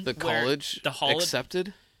one? The College?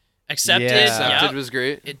 Accepted? Accepted. Yeah. Accepted was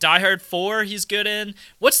great. Die Hard 4, he's good in.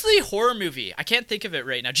 What's the horror movie? I can't think of it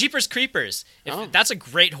right now. Jeepers Creepers. That's a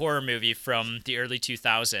great horror movie from the early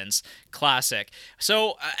 2000s. Classic.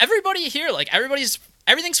 So everybody here, like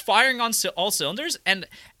everything's firing on all cylinders, and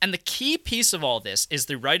the key piece of all this is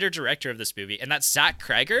the writer-director of this movie, and that's Zach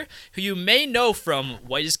Cregger, who you may know from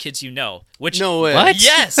Whitest Kids You Know. No way. What?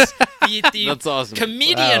 Yes. The That's awesome.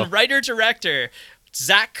 Comedian, writer-director,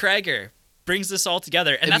 Zach Cregger brings this all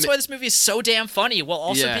together, and that's why this movie is so damn funny while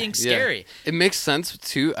also being scary. Yeah. It makes sense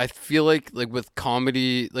too. I feel like with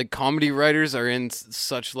comedy, like comedy writers are in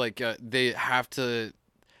such like they have to.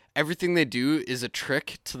 Everything they do is a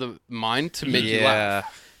trick to the mind to make you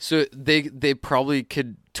laugh. So they probably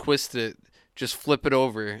could twist it, just flip it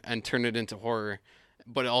over and turn it into horror.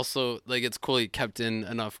 But also, like, it's cool he kept in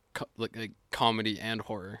enough comedy and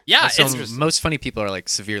horror. Yeah, So it's most funny people are like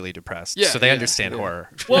severely depressed, Yeah, so they yeah, understand yeah. horror.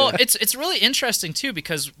 well, it's really interesting too,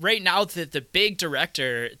 because right now the big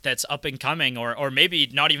director that's up and coming, or maybe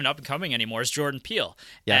not even up and coming anymore, is Jordan Peele.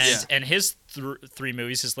 Yes. And his 3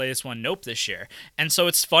 movies, his latest one, Nope, this year. And so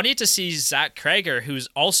it's funny to see Zach Krager, who's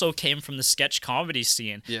also came from the sketch comedy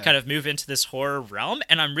scene, kind of move into this horror realm.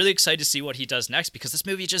 And I'm really excited to see what he does next, because this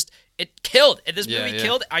movie it killed. This movie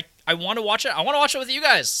killed. I want to watch it. I want to watch it with you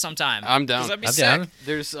guys sometime. I'm down. That'd be I'm sick. down.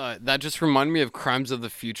 There's that just reminded me of Crimes of the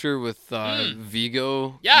Future with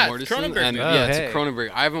Viggo Yeah, Mortensen. Cronenberg And, movie. yeah, it's hey. a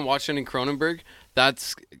Cronenberg. I haven't watched any Cronenberg.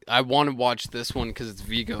 I want to watch this one because it's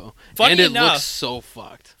Viggo. Funny and it enough- looks so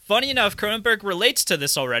fucked. Funny enough, Cronenberg relates to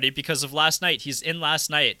this already because of Last Night. He's in Last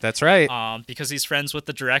Night. That's right. Because he's friends with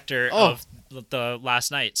the director of the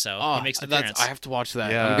Last Night, so he makes an appearance. I have to watch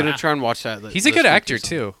that. Yeah. I'm gonna try and watch that. He's a good actor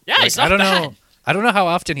too. Yeah, he's not I don't bad. know. I don't know how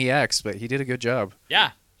often he acts, but he did a good job.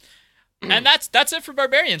 Yeah. And that's it for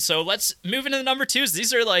Barbarian. So let's move into the number 2s.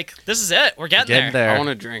 These are this is it. We're getting there. I want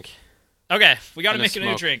to drink. Okay, we got to And a make a new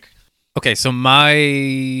smoke. drink. Okay, so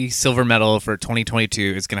my silver medal for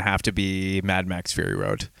 2022 is going to have to be Mad Max Fury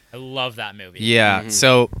Road. I love that movie. Yeah,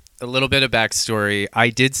 so a little bit of backstory. I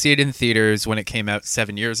did see it in theaters when it came out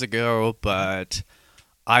 7 years ago, but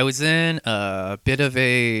I was in a bit of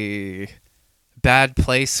a bad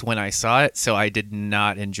place when I saw it, so I did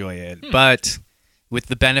not enjoy it. But with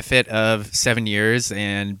the benefit of 7 years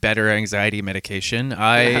and better anxiety medication,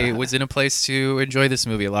 I was in a place to enjoy this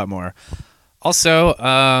movie a lot more. Also,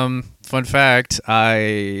 fun fact,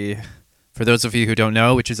 for those of you who don't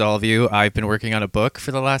know, which is all of you, I've been working on a book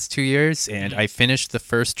for the last 2 years, and I finished the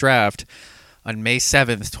first draft on May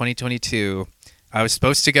 7th, 2022. I was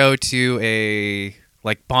supposed to go to a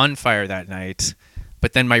bonfire that night,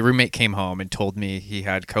 but then my roommate came home and told me he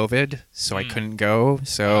had COVID, so I couldn't go.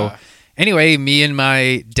 So anyway, me and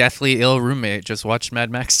my deathly ill roommate just watched Mad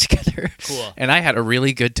Max together. Cool. And I had a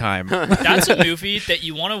really good time. That's a movie that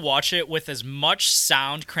you want to watch it with as much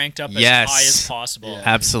sound cranked up as high as possible. Yeah.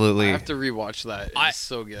 Absolutely. I have to rewatch that. It's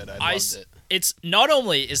so good. I loved it. It's not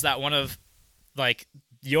only is that one of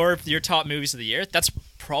your top movies of the year, that's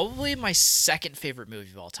probably my second favorite movie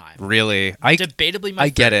of all time. Really? Debatably my I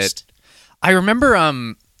get first. it. I remember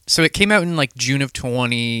so it came out in June of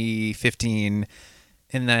 2015,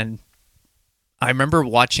 and then I remember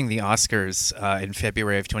watching the Oscars in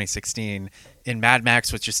February of 2016, and Mad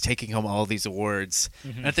Max was just taking home all these awards.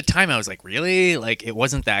 And at the time I was like, really? It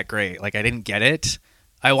wasn't that great. I didn't get it.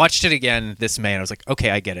 I watched it again this May, and I was like, okay,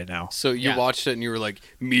 I get it now. So you watched it and you were like,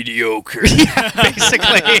 mediocre.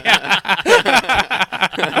 Basically.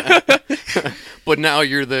 But now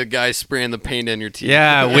you're the guy spraying the paint in your teeth.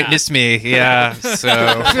 Yeah, witness me. Yeah. So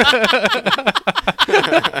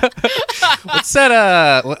what's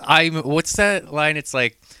that line? It's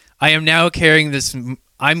like, I'm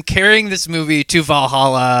carrying this movie to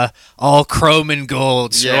Valhalla, all chrome and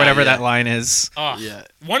gold, or whatever that line is. Oh, Yeah.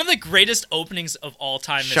 one of the greatest openings of all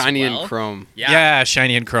time. Shiny as well. and chrome. Yeah.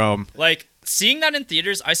 Shiny and chrome. Seeing that in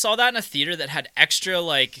theaters, I saw that in a theater that had extra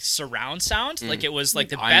surround sound. It was the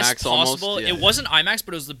IMAX best possible. almost, yeah. It wasn't IMAX,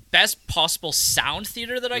 but it was the best possible sound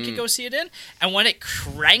theater that I could go see it in. And when it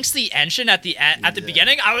cranks the engine at the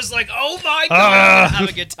beginning, I was like, "Oh my god, I'm gonna have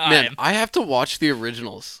a good time!" Man, I have to watch the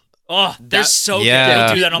originals. Oh, they're so Yeah. good.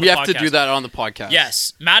 We'll do that on We the have podcast. to do that on the podcast.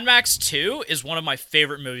 Yes, Mad Max 2 is one of my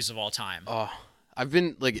favorite movies of all time. Oh, I've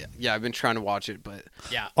been I've been trying to watch it, but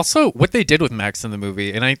Yeah. Also, what they did with Max in the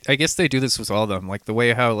movie, and I guess they do this with all of them, the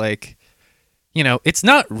way how it's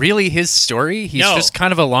not really his story. He's just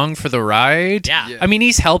kind of along for the ride. Yeah. I mean,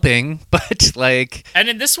 he's helping, but And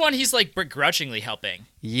in this one, he's begrudgingly helping.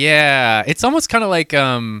 yeah, it's almost kind of like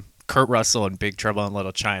Kurt Russell in Big Trouble in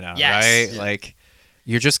Little China, Yes. right? Yeah.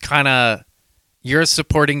 You're just you're a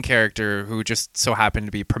supporting character who just so happened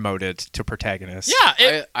to be promoted to protagonist.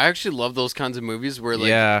 Yeah. I actually love those kinds of movies where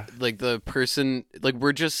the person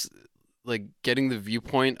we're just getting the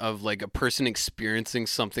viewpoint of a person experiencing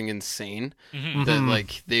something insane that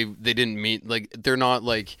they didn't meet, they're not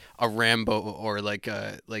a Rambo or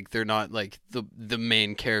they're not the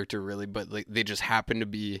main character really, but they just happen to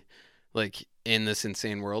be in this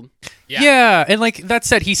insane world. Yeah, and that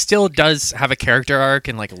said, he still does have a character arc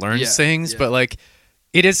and learns things, but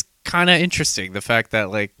it is kind of interesting the fact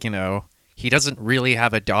that he doesn't really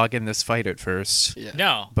have a dog in this fight at first. Yeah.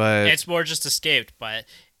 No, But- it's more just escaped. But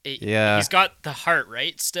Yeah. he's got the heart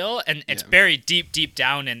right still, and it's buried deep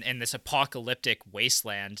down in this apocalyptic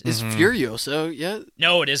wasteland. Is Furiosa yet?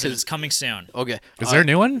 No, it isn't. It's coming soon. Okay. Is there a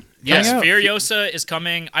new one? Yes, coming out? Furiosa is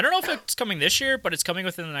coming. I don't know if it's coming this year, but it's coming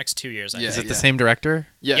within the next 2 years. I Yeah. Is think. it the same director?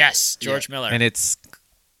 Yeah. Yes, George Miller. And it's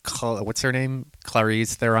what's her name?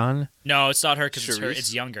 Clarice Theron? No, it's not her because Charlize?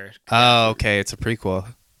 it's younger. Oh, okay. It's a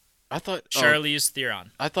prequel. I thought Charlize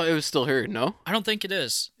Theron. I thought it was still her. No, I don't think it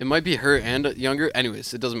is. it might be her and younger.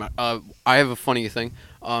 Anyways, it doesn't matter. I have a funny thing.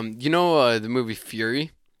 You know the movie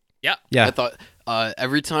Fury? Yeah. Yeah. I thought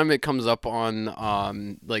every time it comes up on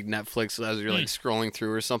like Netflix as you're like scrolling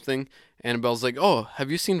through or something, Annabelle's like, "Oh,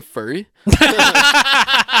 have you seen Furry?"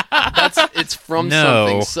 It's from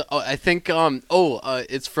something. So, I think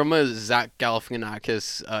it's from a Zach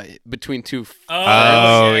Galifianakis Between Two.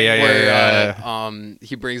 Oh, yeah, where yeah.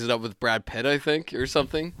 he brings it up with Brad Pitt, I think, or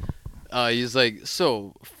something. He's like,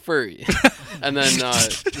 "So furry," and then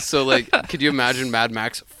so like, could you imagine Mad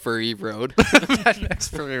Max Furry Road? Mad Max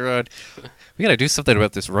Fury Road. We gotta do something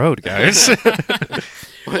about this road, guys.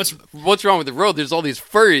 What's wrong with the road? There's all these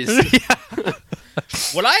furries.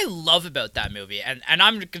 What I love about that movie, and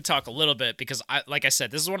I'm going to talk a little bit because, like I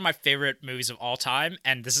said, this is one of my favorite movies of all time,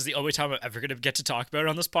 and this is the only time I'm ever going to get to talk about it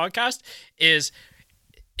on this podcast, is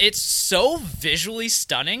it's so visually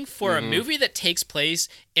stunning for a movie that takes place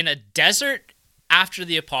in a desert after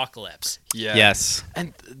the apocalypse. Yeah. Yes.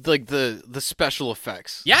 And like the special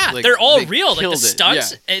effects. Yeah, like, they're all they real. Like the killed it.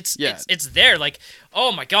 stunts, Yeah. it's there. Like,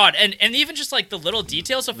 oh my god, and even just like the little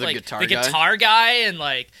details of The like guitar the guy. guitar guy and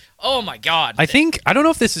like, oh my god. I don't know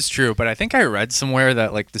if this is true, but I think I read somewhere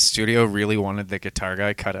that like the studio really wanted the guitar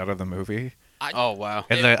guy cut out of the movie. Oh wow.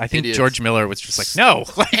 And I think Idiots. George Miller was just like, no.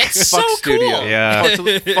 Like, It's Fuck so studio. cool. Yeah.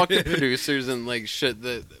 Fuck the producers and like shit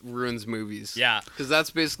that ruins movies. Yeah. Because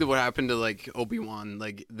that's basically what happened to like Obi-Wan.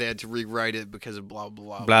 Like they had to rewrite it because of blah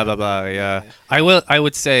blah blah blah blah. Yeah. I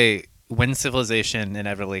would say when civilization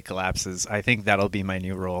inevitably collapses, I think that'll be my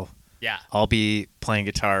new role. Yeah. I'll be playing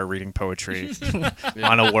guitar, reading poetry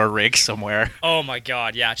on a war rig somewhere. Oh my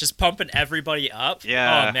god, yeah, just pumping everybody up.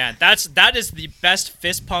 Yeah. Oh man, that is the best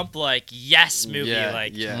fist pump like yes movie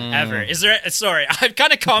ever. Is there? Sorry, I've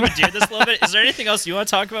kind of commandeered this a little bit. Is there anything else you want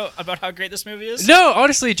to talk about how great this movie is? No,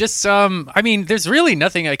 honestly, just I mean, there's really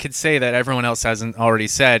nothing I could say that everyone else hasn't already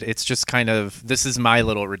said. It's just kind of this is my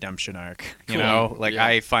little redemption arc. You know, like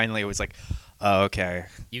I finally was like, oh, okay,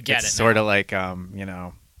 you get it's it. Sort of like you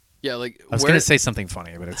know. Yeah, like I was gonna say something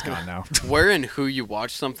funny, but it's gone now. Where and who you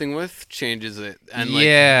watch something with changes it, and like,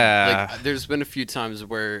 like there's been a few times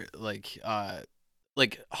where like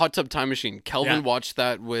Hot Tub Time Machine. Kelvin watched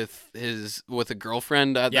that with a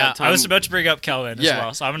girlfriend at that time. I was about to bring up Kelvin as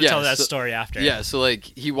well, so I'm gonna tell that story after. Yeah, so like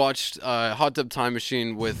he watched Hot Tub Time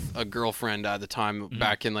Machine with a girlfriend at the time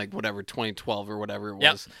back in like whatever 2012 or whatever it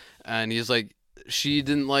was, and he's like. She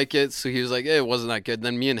didn't like it, so he was like, it wasn't that good.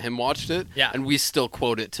 Then me and him watched it, and we still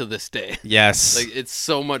quote it to this day. Yes. Like, it's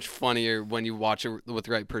so much funnier when you watch it with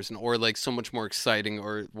the right person, or, like, so much more exciting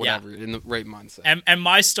or whatever, in the right mindset. And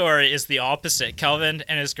my story is the opposite. Kelvin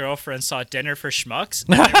and his girlfriend saw Dinner for Schmucks,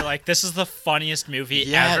 and they were like, this is the funniest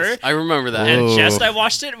movie ever. I remember that. And Jess and I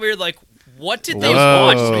watched it, and we were like, what did they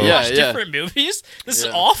watch? Did we watch different movies? This is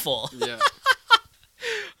awful. Yeah.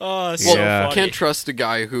 Oh, so funny. Can't trust a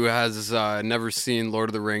guy who has never seen Lord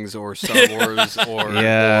of the Rings or Star Wars or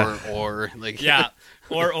like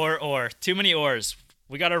or too many ors.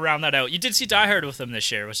 We got to round that out. You did see Die Hard with him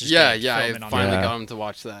this year, which is I finally got him to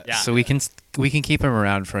watch that. Yeah. So we can keep him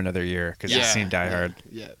around for another year because he's seen Die Hard.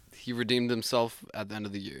 Yeah, he redeemed himself at the end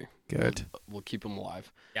of the year. Good. We'll keep him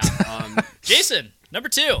alive. Yeah. Jason, number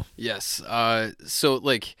 2. Yes. So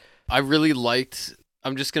like I really liked.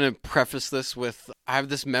 I'm just going to preface this with I have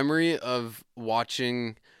this memory of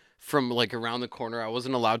watching from like around the corner. I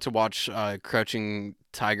wasn't allowed to watch Crouching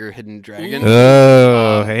Tiger, Hidden Dragon.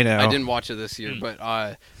 Oh, hey now. I didn't watch it this year, but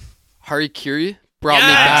Harikiri brought me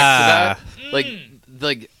back to that.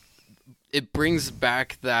 Like it brings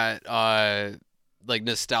back that like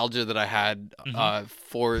nostalgia that I had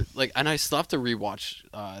for like, and I still have to rewatch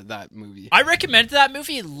that movie. I recommended that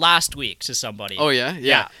movie last week to somebody. Oh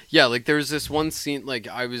yeah. Like there was this one scene, like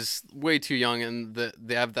I was way too young, and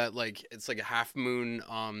they have that like it's like a half moon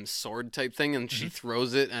sword type thing, and she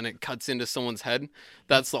throws it and it cuts into someone's head.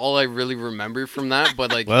 That's all I really remember from that.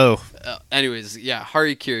 But like, whoa. Anyways, yeah,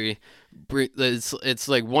 Harikiri. It's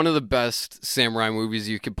like one of the best samurai movies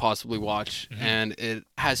you could possibly watch, and it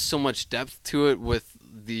has so much depth to it with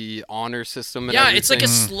the honor system and everything. It's like a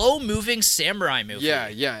slow-moving samurai movie.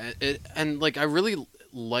 Yeah. And like I really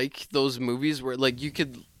like those movies where like you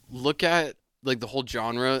could look at like the whole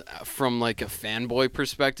genre from like a fanboy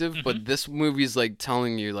perspective, but this movie's like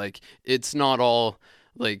telling you like it's not all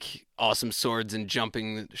like awesome swords and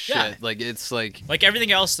jumping shit. Yeah. Like it's like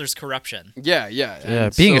everything else, there's corruption. Yeah. Yeah,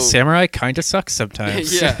 being a samurai kind of sucks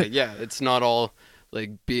sometimes. yeah. It's not all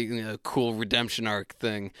like being a cool redemption arc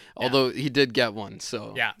thing. Although he did get one,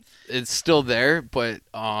 so Yeah. it's still there. But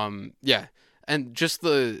yeah, and just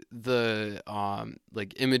the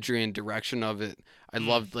like imagery and direction of it. I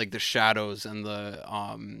loved like the shadows and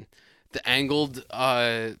the angled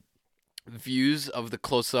views of the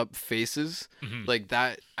close-up faces. Like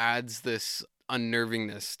that adds this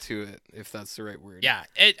unnervingness to it, if that's the right word. Yeah.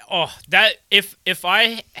 If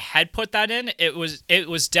I had put that in, it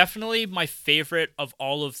was definitely my favorite of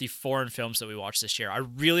all of the foreign films that we watched this year. I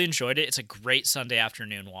really enjoyed it. It's a great Sunday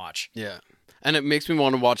afternoon watch. Yeah. And it makes me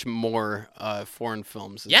want to watch more foreign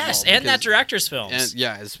films as yes, well, and that director's films. And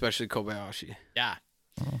yeah, especially Kobayashi. Yeah.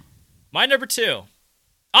 My number 2.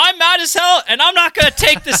 I'm mad as hell, and I'm not gonna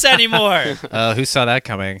take this anymore. Who saw that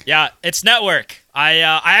coming? Yeah, it's Network. I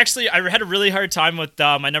had a really hard time with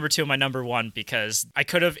my number 2 and my number 1 because I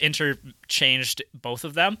could have interchanged both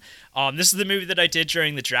of them. This is the movie that I did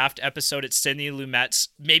during the draft episode. It's Sidney Lumet's,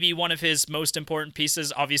 maybe one of his most important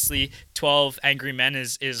pieces. Obviously, 12 Angry Men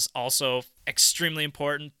is also extremely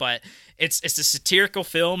important, but it's a satirical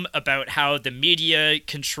film about how the media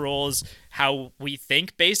controls how we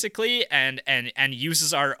think, basically, and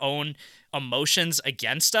uses our own emotions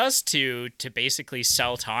against us to basically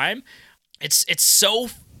sell time. It's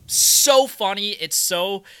so funny. It's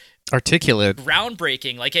so articulate,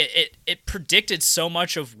 groundbreaking. Like it predicted so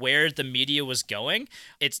much of where the media was going.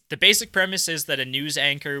 It's the basic premise is that a news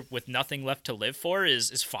anchor with nothing left to live for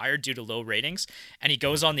is fired due to low ratings, and he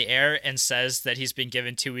goes on the air and says that he's been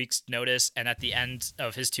given 2 weeks notice, and at the end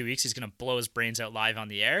of his 2 weeks he's going to blow his brains out live on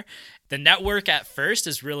the air. The network at first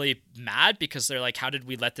is really mad because they're like, how did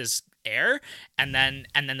we let this air? And then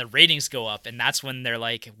the ratings go up, and that's when they're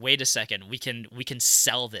like, wait a second, we can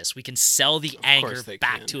sell this, we can sell the anger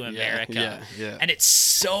back to America. Yeah. And it's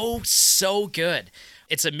so good.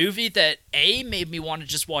 It's a movie that made me want to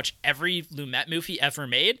just watch every Lumet movie ever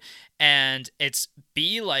made, and it's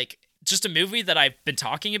like just a movie that I've been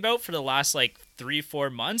talking about for the last like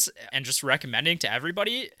 3-4 months and just recommending to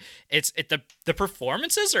everybody. The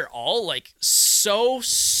performances are all like so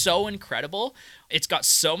incredible. It's got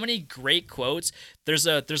so many great quotes. There's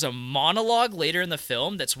a monologue later in the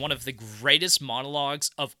film that's one of the greatest monologues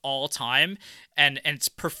of all time, and it's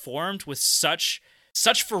performed with such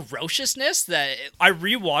ferociousness that I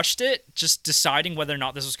rewatched it just deciding whether or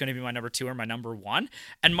not this was going to be my number 2 or my number 1,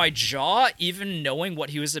 and my jaw, even knowing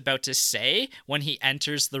what he was about to say when he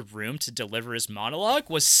enters the room to deliver his monologue,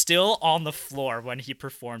 was still on the floor when he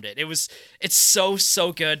performed it. It's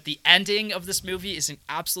so good. The ending of this movie is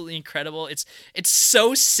absolutely incredible. It's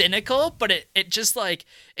so cynical, but it just like,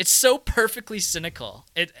 it's so perfectly cynical.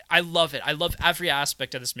 I love it. I love every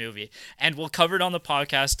aspect of this movie, and we'll cover it on the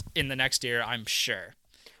podcast in the next year, I'm sure.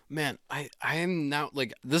 Man, I am now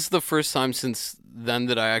like, this is the first time since then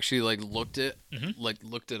that I actually like looked it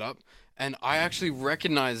up, and I actually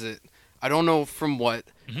recognize it. I don't know from what.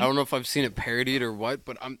 I don't know if I've seen it parodied or what,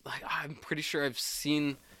 but I'm pretty sure I've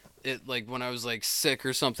seen it like when I was like sick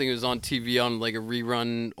or something. It was on TV on like a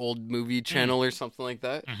rerun old movie channel or something like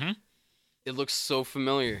that. It looks so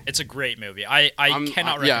familiar. It's a great movie. I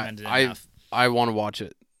cannot recommend it enough. I want to watch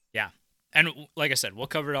it. Yeah. And like I said, we'll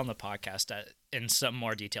cover it on the podcast in some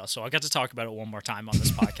more detail. So I'll get to talk about it one more time on this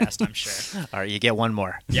podcast, I'm sure. All right, you get one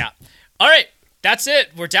more. Yeah. All right. That's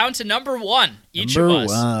it. We're down to number 1, each of us.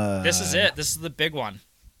 One. This is it. This is the big one.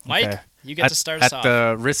 Mike, Okay. you get to start us off. At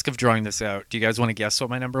the risk of drawing this out, do you guys want to guess what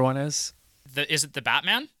my number 1 is? Is it the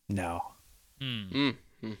Batman? No.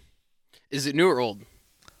 Is it new or old?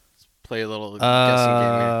 Play a little guessing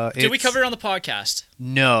game here. Did we cover it on the podcast?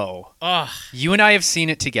 No. Ugh. You and I have seen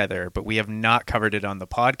it together, but we have not covered it on the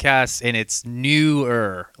podcast, and it's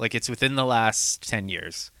newer. Like, it's within the last 10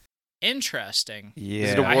 years. Interesting. Yeah.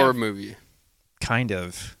 Is it a horror movie? Kind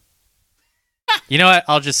of. You know what?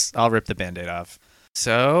 I'll rip the Band-Aid off.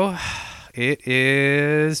 So, it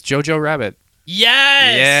is Jojo Rabbit.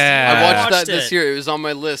 Yes! Yeah. I watched that this year. It was on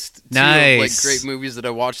my list, too, Nice. of like great movies that I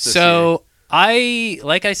watched this year.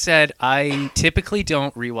 Like I said, I typically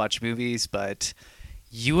don't rewatch movies, but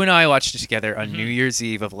you and I watched it together on New Year's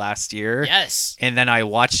Eve of last year. Yes. And then I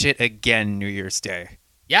watched it again New Year's Day.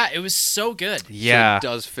 Yeah, it was so good. Yeah. So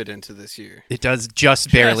it does fit into this year. It does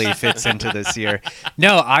just barely fits into this year.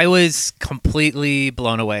 No, I was completely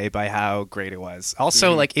blown away by how great it was.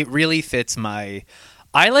 Also, like, it really fits I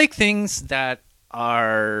like things that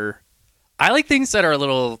are a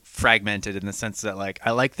little fragmented in the sense that, like,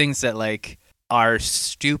 I like things that, like, are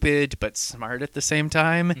stupid but smart at the same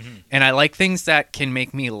time. And I like things that can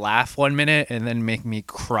make me laugh 1 minute and then make me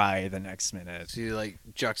cry the next minute. So you like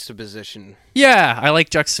juxtaposition. Yeah, I like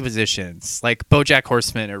juxtapositions. Like BoJack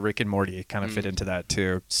Horseman or Rick and Morty kind of fit into that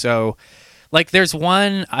too. So, Like, there's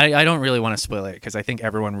one, I don't really want to spoil it because I think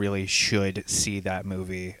everyone really should see that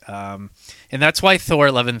movie. And that's why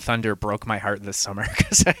Thor Love and Thunder broke my heart this summer,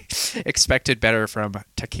 because I expected better from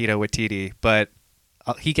Taika Waititi, but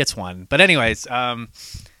he gets one. But anyways,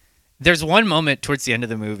 there's one moment towards the end of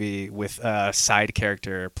the movie with a side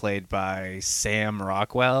character played by Sam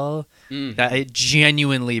Rockwell that it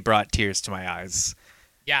genuinely brought tears to my eyes.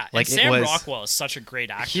 Yeah, like, and Sam Rockwell is such a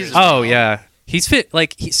great actor. Yeah. He's fit,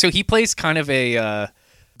 like, so he plays kind of a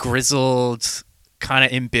grizzled, kind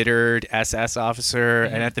of embittered SS officer,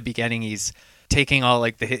 and at the beginning he's taking all,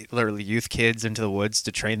 like, the Hitler Youth kids into the woods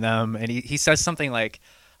to train them, and he says something like,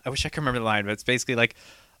 I wish I could remember the line, but it's basically like,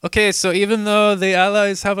 okay, so even though the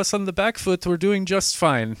Allies have us on the back foot, we're doing just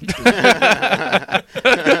fine.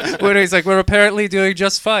 When he's like, we're apparently doing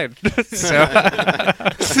just fine. And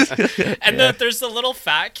there's the little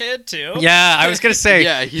fat kid, too. Yeah, I was going to say.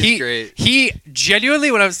 Yeah, he's great. He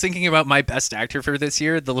genuinely, when I was thinking about my best actor for this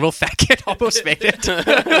year, the little fat kid almost made it.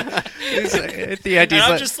 He's like, at the end, and he's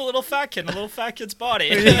I'm like, just a little fat kid in a little fat kid's body.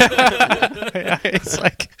 Yeah,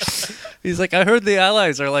 he's like, I heard the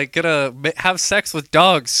Allies are like gonna have sex with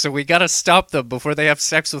dogs, so we gotta stop them before they have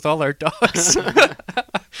sex with all our dogs.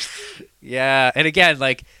 Yeah, and again,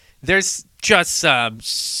 like, there's just some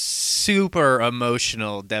super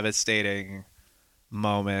emotional, devastating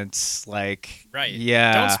moments. Like, right?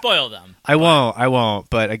 Yeah, don't spoil them. I won't.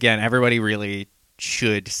 But again, everybody really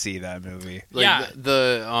should see that movie. Like, yeah,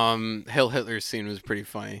 the Hail Hitler scene was pretty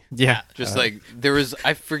funny. Yeah, just like there was,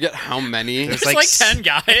 I forget how many. There's like 10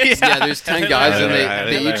 guys. Yeah, there's 10 guys, and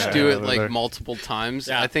they Hitler, each do it like Hitler. multiple times.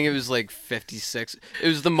 Yeah. I think it was like 56. It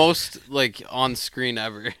was the most like on screen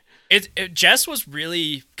ever. Jess was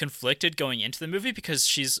really conflicted going into the movie because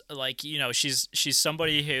she's like, you know, she's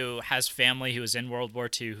somebody who has family who was in World War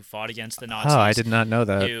II, who fought against the Nazis. Oh, I did not know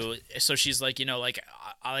that. So she's like, you know, like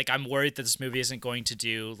I'm worried that this movie isn't going to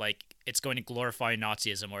do, like, it's going to glorify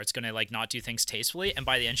Nazism, or it's going to, like, not do things tastefully. And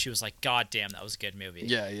by the end, she was like, God damn, that was a good movie.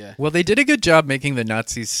 Yeah. Well, they did a good job making the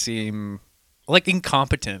Nazis seem like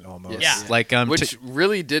incompetent almost. Yeah. Like, which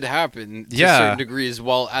really did happen to certain degrees,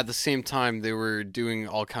 while at the same time they were doing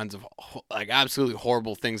all kinds of like absolutely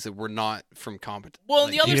horrible things that were not from competent. Well,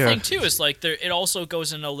 like, the other thing too is like it also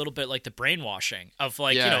goes in a little bit like the brainwashing of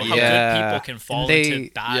like, you know, how good people can fall into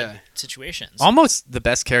bad situations. Almost the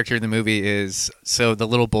best character in the movie is, so the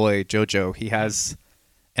little boy Jojo, he has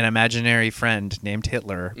an imaginary friend named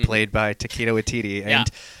Hitler, played by Taika Waititi, and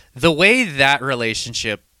the way that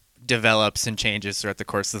relationship develops and changes throughout the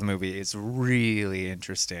course of the movie is really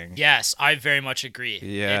interesting. Yes, I very much agree.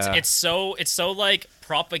 Yeah, it's so like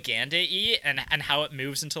propaganda-y and how it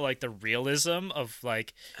moves into like the realism of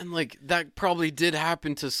like, and like that probably did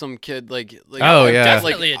happen to some kid. Like oh yeah,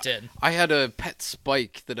 definitely it did. I had a pet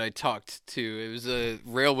spike that I talked to. It was a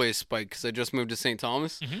railway spike because I just moved to St.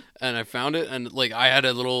 Thomas and I found it, and like I had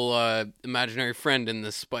a little imaginary friend in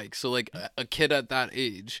this spike. So like a kid at that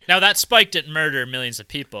age. Now that spike didn't murder millions of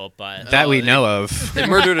people, but that we know of. They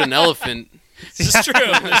murdered an elephant. This is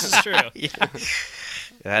true. This is true. Yeah.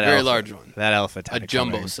 That very large one. That elephant had a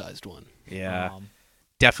jumbo-sized one. Yeah,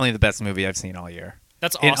 definitely the best movie I've seen all year.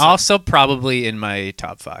 That's awesome. And also probably in my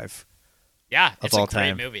top 5. Yeah, it's of all a great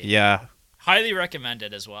time. movie. Yeah, highly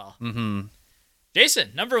recommended as well. Mm-hmm.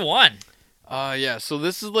 Jason, number 1. Yeah. So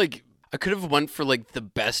this is like I could have went for like the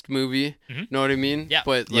best movie. Know what I mean? Yeah.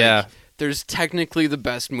 But like, there's technically the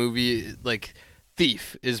best movie. Like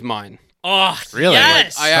Thief is mine. Oh, really?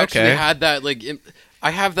 Yes. Like, I actually had that like. I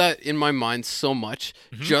have that in my mind so much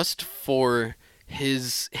just for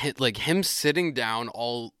like him sitting down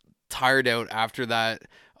all tired out after that.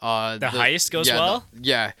 The heist goes well?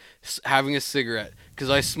 Having a cigarette. Because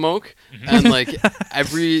I smoke, and like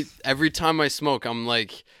every time I smoke, I'm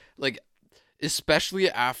like especially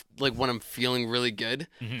after like when I'm feeling really good,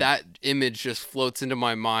 that image just floats into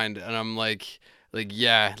my mind, and I'm like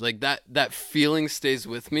that feeling stays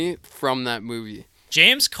with me from that movie.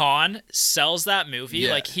 James Caan sells that movie.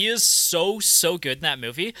 Yeah. Like, he is so good in that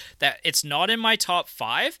movie that it's not in my top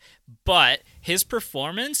 5, but his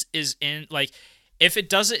performance is in, like, if it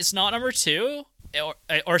does it, it's not number 2,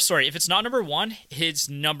 or sorry, if it's not number 1, it's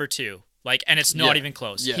number 2. Like, and it's not even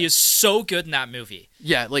close. Yeah. He is so good in that movie.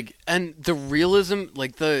 Yeah, like, and the realism,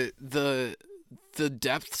 like the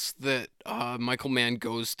depths that Michael Mann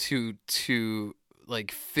goes to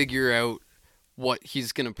like figure out what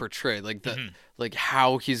he's gonna portray, like like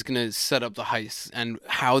how he's gonna set up the heist and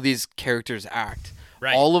how these characters act.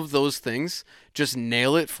 Right. All of those things just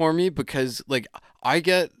nail it for me, because like I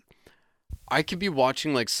could be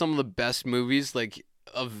watching like some of the best movies like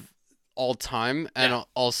of all time, and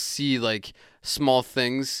I'll see like small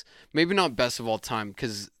things, maybe not best of all time,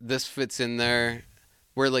 because this fits in there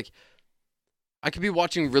where like I could be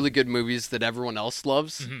watching really good movies that everyone else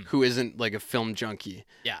loves who isn't like a film junkie.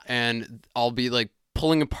 Yeah. And I'll be like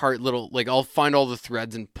pulling apart little, like I'll find all the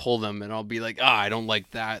threads and pull them, and I'll be like, I don't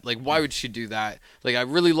like that. Like, why would she do that? Like, I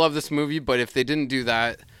really love this movie, but if they didn't do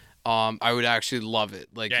that, I would actually love it.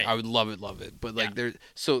 Like, I would love it. But like,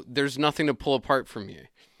 there's nothing to pull apart from here.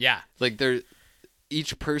 Yeah. Like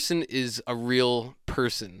each person is a real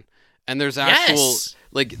person, and there's actual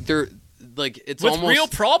like it's with almost real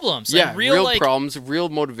problems. Yeah, real like, problems, real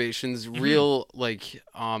motivations, real like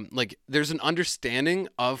there's an understanding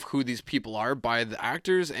of who these people are by the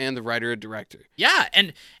actors and the writer and director. Yeah,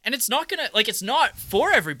 and it's not gonna like it's not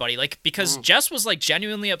for everybody. Like because Jess was like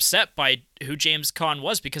genuinely upset by who James Caan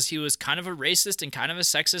was because he was kind of a racist and kind of a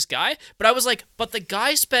sexist guy. But I was like, but the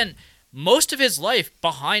guy spent most of his life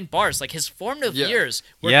behind bars. Like his formative years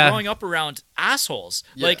were growing up around assholes.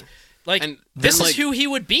 Yeah. Like and this is who he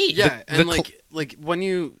would be. Yeah, and like when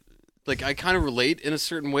you like I kind of relate in a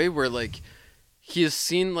certain way where like he has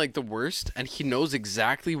seen like the worst and he knows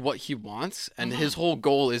exactly what he wants, and his whole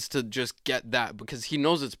goal is to just get that because he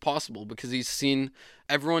knows it's possible, because he's seen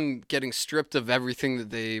everyone getting stripped of everything that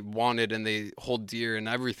they wanted and they hold dear and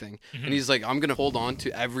everything. And he's like, I'm going to hold on to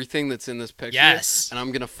everything that's in this picture and I'm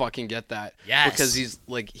going to fucking get that. Because he's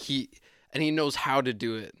like he knows how to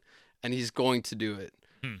do it, and he's going to do it.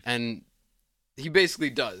 And he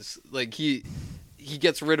basically does. Like he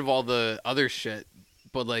gets rid of all the other shit,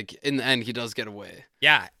 but like in the end he does get away.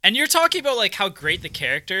 Yeah. And you're talking about like how great the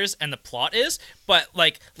characters and the plot is, but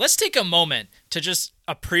like let's take a moment to just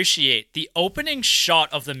appreciate the opening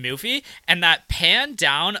shot of the movie and that pan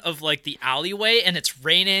down of like the alleyway, and it's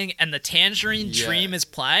raining and the Tangerine Dream is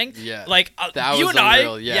playing. Yeah. Like that you was and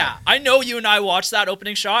unreal. I know you and I watched that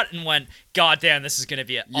opening shot and went, God damn, this is gonna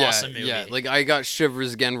be an awesome movie. Yeah, like I got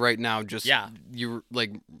shivers again right now. Just you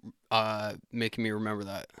like making me remember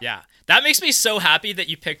that. Yeah, that makes me so happy that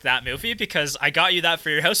you picked that movie because I got you that for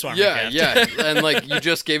your housewarming gift. Yeah, and like you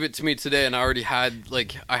just gave it to me today, and I already had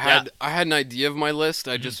like I had an idea of my list.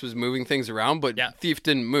 I just was moving things around, but Thief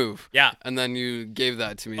didn't move. Yeah, and then you gave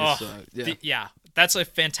that to me. Oh, so that's a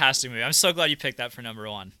fantastic movie. I'm so glad you picked that for number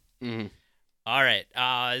one. All right,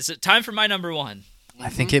 is it time for my number one? I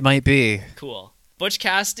think it might be. Cool. Butch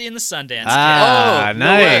Cassidy and the Sundance Kid. Ah,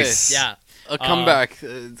 nice. Yeah. A comeback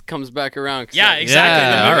comes back around. Yeah, exactly.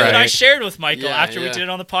 The movie that I shared with Michael after we did it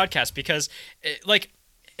on the podcast, because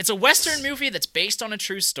it's a Western movie that's based on a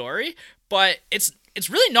true story, but it's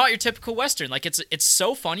really not your typical Western. Like it's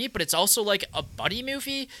so funny, but it's also like a buddy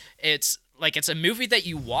movie. It's a movie that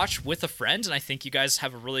you watch with a friend, and I think you guys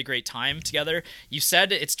have a really great time together. You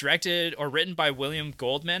said it's directed or written by William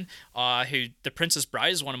Goldman, who The Princess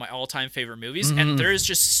Bride is one of my all-time favorite movies, and there is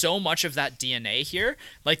just so much of that DNA here.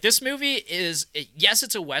 Like this movie yes,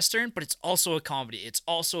 it's a Western, but it's also a comedy. It's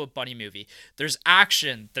also a buddy movie. There's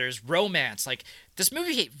action, there's romance. Like this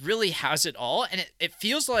movie really has it all, and it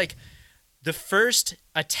feels like the first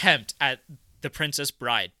attempt at The Princess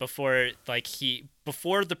Bride before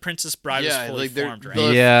The Princess Bride was fully formed, right?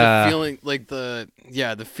 The feeling, like the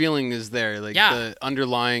feeling is there, like the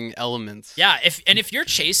underlying elements. Yeah, if you're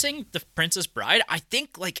chasing The Princess Bride, I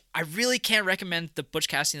think like I really can't recommend the Butch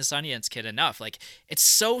Cassidy and the Sundance Kid enough. Like it's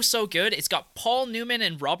so good. It's got Paul Newman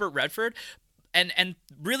and Robert Redford. And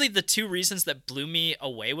really the two reasons that blew me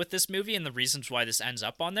away with this movie and the reasons why this ends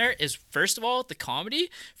up on there is, first of all, the comedy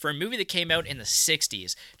for a movie that came out in the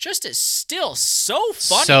 60s just is still so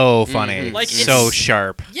funny. So funny. Like so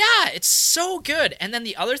sharp. Yeah, it's so good. And then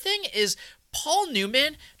the other thing is Paul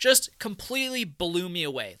Newman just completely blew me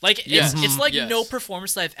away. Like it's like no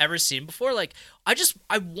performance that I've ever seen before. Like I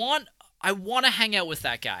want to hang out with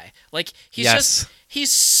that guy. Like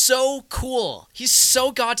he's so cool. He's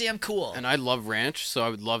so goddamn cool. And I love ranch, so I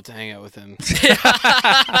would love to hang out with him.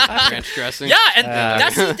 Ranch dressing. Yeah, and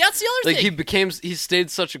that's the other thing. He stayed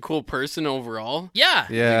such a cool person overall. Yeah.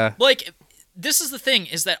 Yeah. Like this is the thing,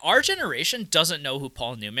 is that our generation doesn't know who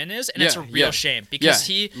Paul Newman is, and it's a real shame because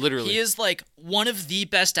he is like one of the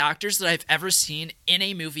best actors that I've ever seen in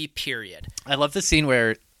a movie, period. I love the scene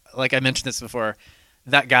where, like I mentioned this before,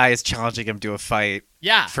 that guy is challenging him to a fight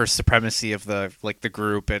for supremacy of the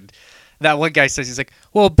group, and that one guy says, he's like,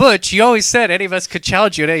 well, Butch, you always said any of us could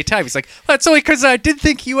challenge you at any time. He's like, well, that's only because I didn't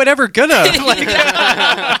think you would ever gonna.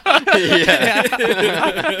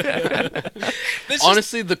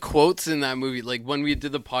 Honestly, the quotes in that movie, like when we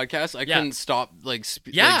did the podcast, I couldn't stop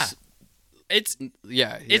It's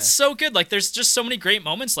yeah. It's so good. Like there's just so many great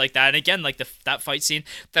moments like that. And again, like that fight scene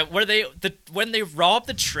that when they rob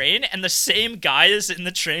the train and the same guy is in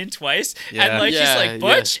the train twice, and like he's like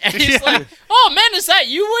Butch, and he's like, "Oh man, is that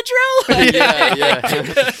you, Woodrow?"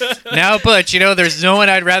 yeah. Now, Butch, there's no one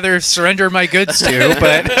I'd rather surrender my goods to,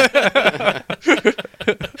 but.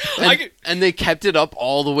 And they kept it up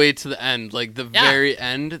all the way to the end, like the very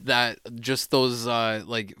end. That just those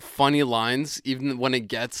like funny lines, even when it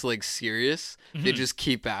gets like serious, they just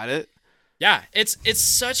keep at it. Yeah, it's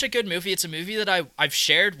such a good movie. It's a movie that I've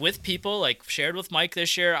shared with people, like shared with Mike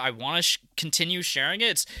this year. I want to continue sharing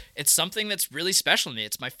it. It's something that's really special to me.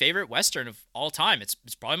 It's my favorite Western of all time. It's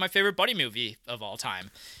probably my favorite buddy movie of all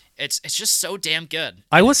time. It's just so damn good.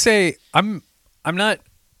 I will say I'm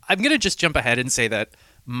gonna just jump ahead and say that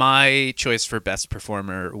my choice for best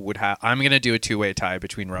performer I'm gonna do a two-way tie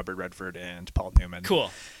between Robert Redford and Paul Newman.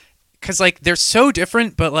 Cool. Because like they're so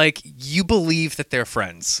different, but like you believe that they're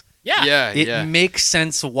friends. Yeah. It makes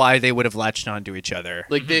sense why they would have latched onto each other.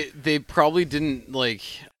 Like they probably didn't like.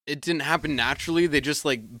 It didn't happen naturally. They just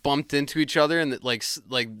like bumped into each other, and like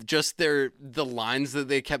just the lines that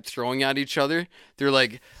they kept throwing at each other. They're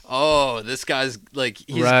like, oh, this guy's like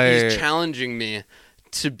he's challenging me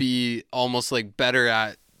to be almost like better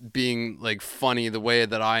at being like funny the way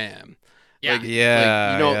that I am.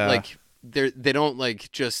 Yeah. Like, like they don't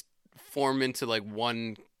like just form into like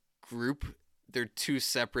one group. They're two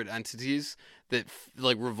separate entities that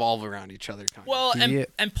like revolve around each other. Well,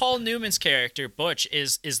 and Paul Newman's character Butch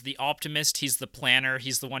is the optimist. He's the planner.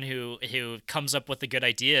 He's the one who comes up with the good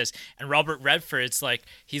ideas. And Robert Redford's like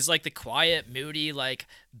he's like the quiet, moody, like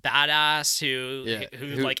badass who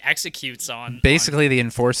like executes on basically the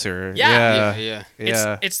enforcer. Yeah.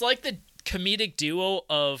 It's like the comedic duo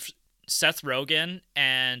of Seth Rogen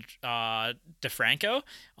and DeFranco.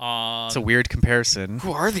 It's a weird comparison.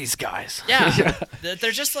 Who are these guys? Yeah,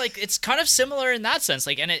 they're just like it's kind of similar in that sense.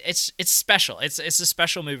 Like, and it's special. It's a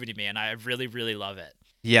special movie to me, and I really really love it.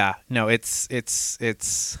 Yeah, no, it's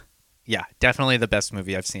definitely the best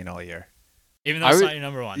movie I've seen all year. Even though it's not your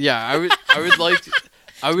number one. Yeah, I would like.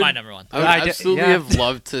 It's my number one. I would absolutely have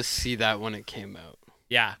loved to see that when it came out.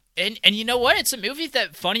 Yeah. And you know what? It's a movie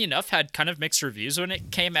that, funny enough, had kind of mixed reviews when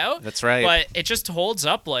it came out. That's right. But it just holds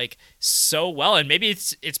up like so well, and maybe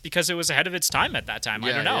it's because it was ahead of its time at that time.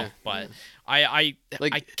 I don't know, but I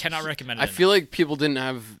cannot recommend it. I feel like people didn't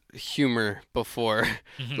have humor before,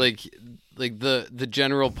 like the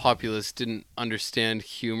general populace didn't understand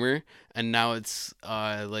humor, and now it's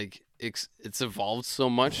it's evolved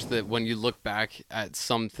so much that when you look back at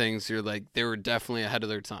some things, you're like they were definitely ahead of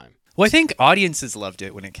their time. Well, I think audiences loved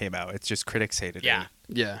it when it came out. It's just critics hated it.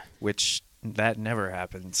 Yeah. Which that never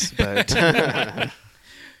happens. But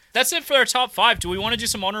that's it for our top 5. Do we want to do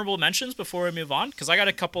some honorable mentions before we move on? Because I got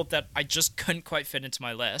a couple that I just couldn't quite fit into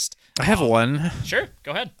my list. I have one. Sure,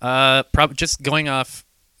 go ahead. Just going off,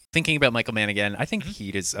 thinking about Michael Mann again, I think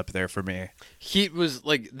Heat is up there for me. Heat was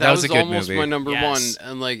like that was almost movie. My number one,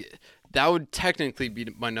 and like that would technically be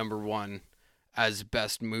my number one as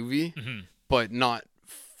best movie, but not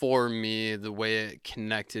for me the way it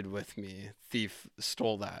connected with me. Thief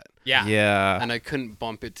stole that. Yeah. And I couldn't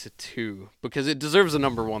bump it to 2 because it deserves a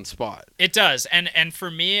number 1 spot. It does. And for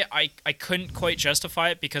me, I couldn't quite justify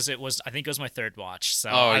it because I think it was my third watch. So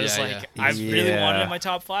I was I really wanted it in my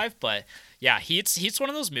top 5, but yeah, Heat's one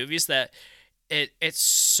of those movies that it's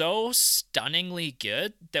so stunningly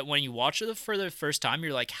good that when you watch it for the first time,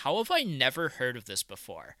 you're like, how have I never heard of this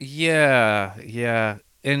before? Yeah.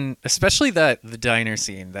 And especially the diner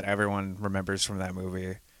scene that everyone remembers from that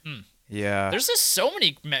movie. Yeah. There's just so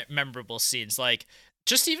many memorable scenes. Like,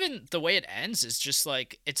 just even the way it ends is just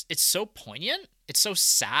like, it's so poignant. It's so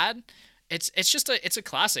sad. It's a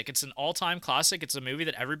classic. It's an all-time classic. It's a movie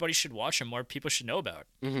that everybody should watch and more people should know about.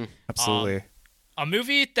 Absolutely. A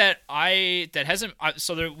movie that hasn't.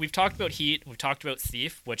 We've talked about Heat. We've talked about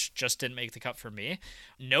Thief, which just didn't make the cut for me.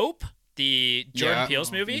 Nope. The Jordan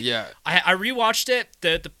Peele's movie. Yeah. I rewatched it.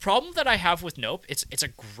 The problem that I have with Nope, it's a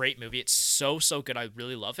great movie. It's so good. I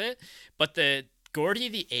really love it. But the Gordy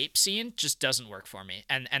the Ape scene just doesn't work for me.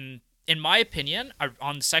 And in my opinion,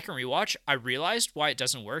 on the second rewatch, I realized why it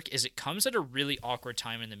doesn't work is it comes at a really awkward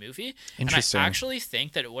time in the movie. Interesting. And I actually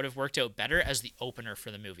think that it would have worked out better as the opener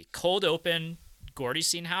for the movie. Cold open, Gordy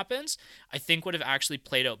scene happens, I think would have actually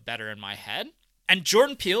played out better in my head. And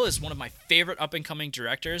Jordan Peele is one of my favorite up-and-coming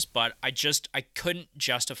directors, but I couldn't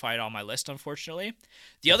justify it on my list, unfortunately.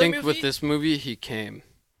 I think with this movie, he came.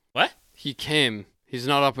 What? He came. He's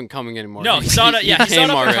not up-and-coming anymore. No, he's not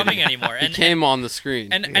up-and-coming anymore. He came on the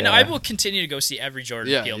screen. And I will continue to go see every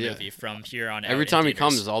Jordan Peele movie from here on out. Every time he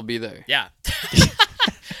comes, I'll be there. Yeah.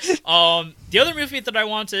 The other movie that I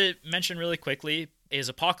want to mention really quickly is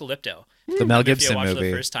Apocalypto. The Mel Gibson I watched movie. for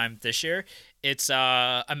the first time this year. It's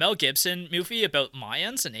a Mel Gibson movie about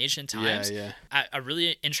Mayans and ancient times. At a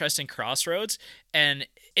really interesting crossroads. And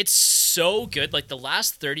it's so good. Like the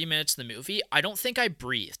last 30 minutes of the movie, I don't think I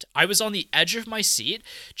breathed. I was on the edge of my seat.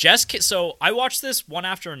 So I watched this one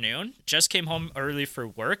afternoon. Jess came home early for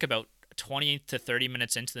work about 20 to 30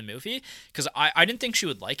 minutes into the movie because I didn't think she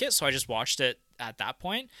would like it. So I just watched it at that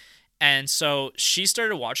point. And so she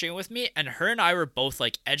started watching it with me, and her and I were both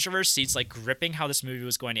like edge of our seats, like gripping how this movie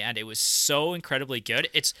was going to end. It was so incredibly good.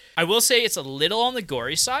 I will say it's a little on the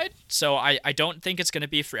gory side, so I don't think it's going to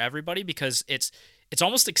be for everybody because it's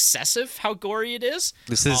almost excessive how gory it is.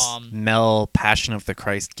 This is Mel Passion of the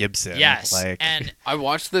Christ Gibson. Yes, and I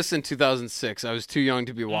watched this in 2006. I was too young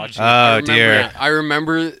to be watching. Oh dear! I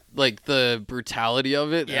remember like the brutality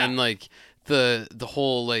of it and like the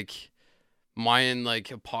whole like Mayan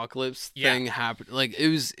like apocalypse thing happened. Like it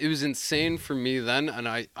was insane for me then, and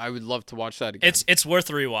I would love to watch that again. It's worth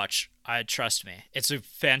a rewatch. Trust me, it's a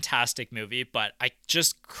fantastic movie, but I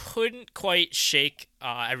just couldn't quite shake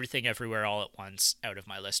Everything Everywhere All at Once out of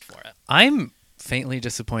my list for it. I'm faintly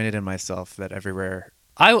disappointed in myself that Everywhere.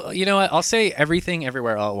 You know what? I'll say Everything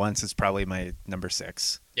Everywhere All at Once is probably my number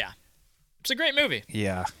 6. Yeah, it's a great movie.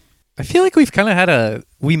 Yeah, I feel like we've kind of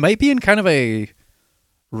we might be in kind of a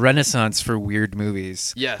renaissance for weird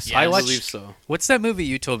movies. Yes, I believe so. What's that movie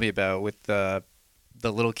you told me about with the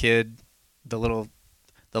little kid, the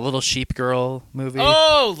little sheep girl movie?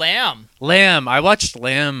 Oh, Lamb. Lamb. I watched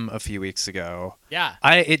Lamb a few weeks ago. Yeah.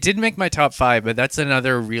 It didn't make my top 5, but that's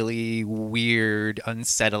another really weird,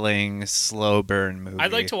 unsettling, slow burn movie.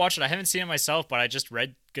 I'd like to watch it. I haven't seen it myself, but I just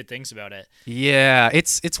read good things about it. Yeah,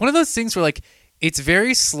 it's one of those things where like it's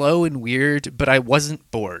very slow and weird, but I wasn't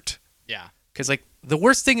bored. Yeah. Because like the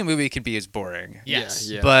worst thing a movie can be is boring. Yes.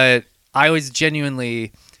 Yeah. But I was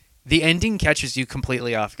genuinely, the ending catches you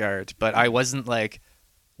completely off guard, but I wasn't like,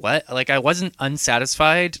 what? Like I wasn't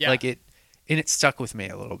unsatisfied. Yeah. Like it stuck with me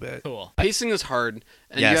a little bit. Cool. Pacing is hard,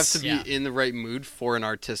 and you have to be in the right mood for an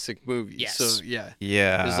artistic movie. Yes. So yeah.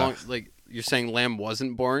 Yeah. As long like you're saying, Lamb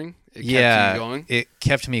wasn't boring. It kept you going. It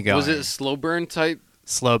kept me going. Was it a slow burn type?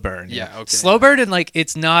 Slow burn? Yeah. Okay. Slow burn, and like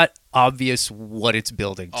it's not obvious what it's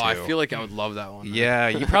building to. Oh, I feel like I would love that one. Yeah,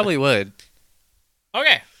 you probably would.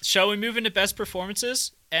 Okay, shall we move into best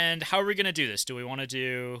performances? And how are we going to do this? Do we want to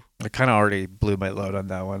do... I kind of already blew my load on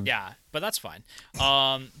that one. Yeah, but that's fine.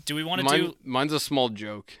 Do we want to do... Mine's a small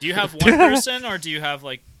joke. Do you have one person, or do you have,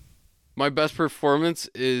 like... My best performance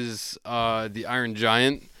is the Iron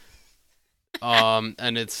Giant.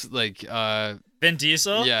 And it's, like... Vin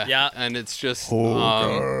Diesel? Yeah. Yeah. And it's just...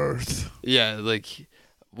 Hogarth. Yeah, like...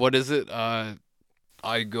 What is it? I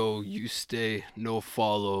go, you stay, no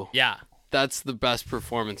follow. Yeah. That's the best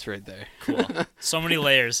performance right there. Cool. So many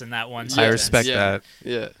layers in that one I sentence. respect that.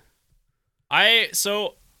 Yeah. All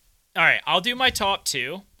right, I'll do my top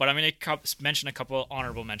 2, but I'm going to mention a couple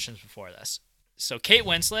honorable mentions before this. So Kate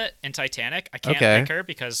Winslet in Titanic, I can't pick her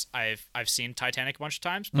because I've seen Titanic a bunch of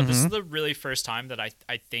times, but this is the really first time that I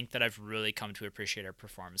think that I've really come to appreciate her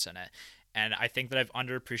performance in it. And I think that I've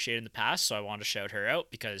underappreciated in the past, so I want to shout her out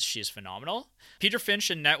because she's phenomenal. Peter Finch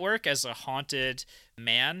in Network as a haunted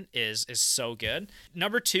man is so good.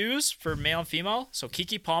 Number 2s for male and female, so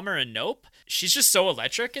Keke Palmer in Nope. She's just so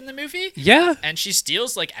electric in the movie. Yeah. And she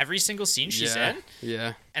steals like every single scene she's in.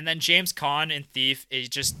 Yeah. And then James Caan in Thief is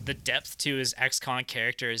just the depth to his ex-con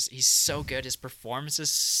character. He's so good. His performance is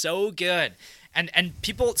so good. And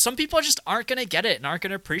some people just aren't gonna get it and aren't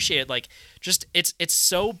gonna appreciate it. Like, just it's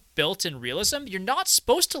so built in realism. You're not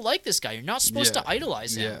supposed to like this guy. You're not supposed to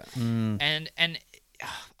idolize him. And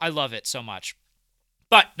I love it so much.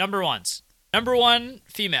 But number 1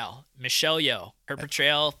 female, Michelle Yeoh. Her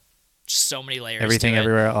portrayal, just so many layers. Everything,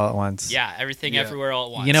 Everywhere, All at Once. Yeah, Everything, Everywhere, All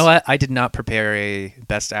at Once. You know what? I did not prepare a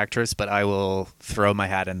best actress, but I will throw my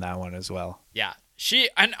hat in that one as well. Yeah.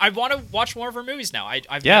 And I want to watch more of her movies now.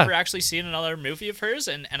 I've never actually seen another movie of hers,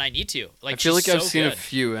 and I need to. Like, I feel like I've seen good. a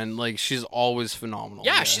few, and like she's always phenomenal.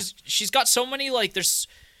 Yeah, she's got so many like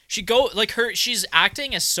she's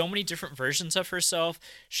acting as so many different versions of herself.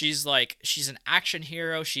 She's an action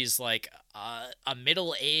hero. She's like a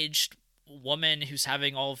middle-aged woman who's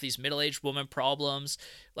having all of these middle-aged woman problems.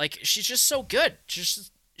 Like, she's just so good.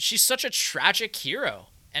 She's such a tragic hero,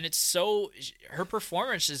 and her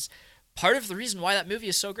performance is part of the reason why that movie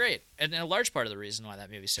is so great, and a large part of the reason why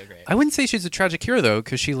that movie is so great. I wouldn't say she's a tragic hero though,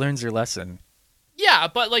 because she learns her lesson. Yeah,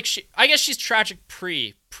 but like I guess she's tragic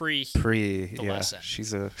pre the lesson.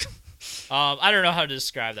 She's a. I don't know how to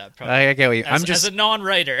describe that. Probably. I get what you. As a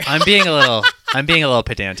non-writer. I'm being a little. I'm being a little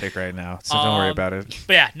pedantic right now, so don't worry about it.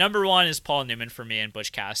 But yeah, number 1 is Paul Newman for me and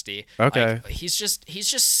Butch Cassidy. Okay. Like, he's just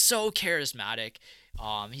so charismatic.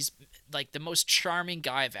 He's like the most charming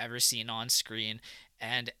guy I've ever seen on screen.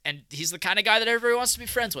 And he's the kind of guy that everybody wants to be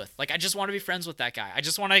friends with. Like, I just want to be friends with that guy. I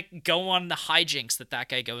just want to go on the hijinks that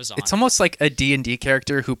guy goes on. It's almost like a D&D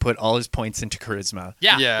character who put all his points into charisma.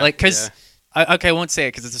 Yeah. Like, because... Yeah. Okay, I won't say it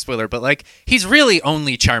because it's a spoiler, but like he's really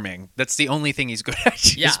only charming. That's the only thing he's good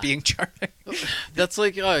at is being charming. That's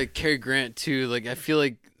like Cary Grant too. Like I feel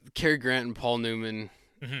like Cary Grant and Paul Newman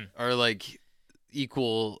are like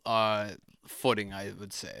equal footing, I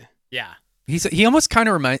would say. Yeah. He almost kind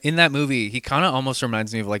of in that movie. He kind of almost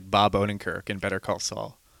reminds me of like Bob Odenkirk in Better Call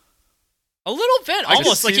Saul. A little bit,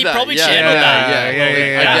 almost like he probably channeled that.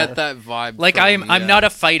 Yeah. I get that vibe. Like I'm not a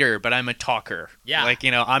fighter, but I'm a talker. Yeah. Like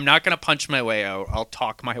I'm not gonna punch my way out. I'll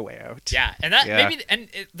talk my way out. Yeah, and that maybe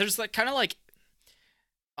there's like kind of like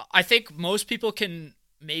I think most people can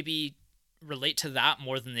maybe relate to that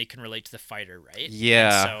more than they can relate to the fighter, right?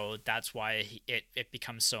 Yeah. And so that's why it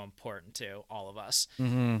becomes so important to all of us.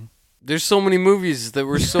 Mm-hmm. There's so many movies that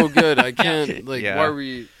were so good. I can't why are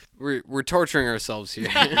we? We're torturing ourselves here.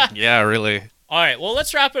 Yeah, really. All right, well,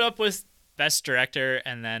 let's wrap it up with Best Director,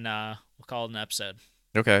 and then we'll call it an episode.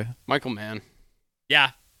 Okay. Michael Mann.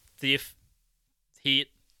 Yeah. Thief, Heat,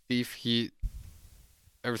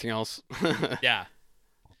 everything else. Yeah.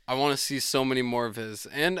 I want to see so many more of his.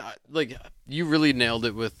 And, like, you really nailed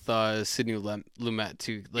it with Sidney Lumet,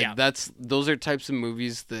 too. Like, those are types of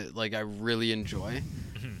movies that, like, I really enjoy.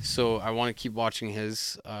 So I want to keep watching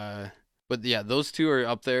his. But yeah, those two are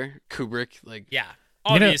up there. Kubrick, like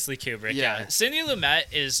obviously Kubrick. Yeah, Sidney Lumet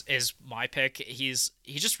is my pick. He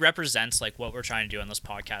just represents like what we're trying to do on this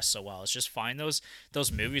podcast so well. Is just find those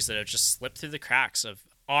movies that have just slipped through the cracks of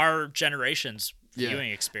our generation's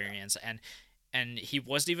viewing experience. And he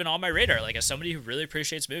wasn't even on my radar. Like as somebody who really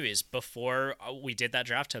appreciates movies, before we did that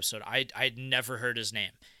draft episode, I'd never heard his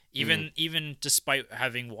name. Even despite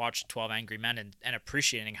having watched 12 Angry Men and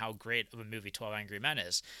appreciating how great of a movie 12 Angry Men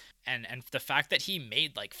is. And the fact that he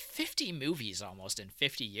made like 50 movies almost in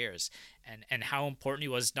 50 years and how important he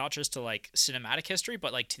was not just to like cinematic history,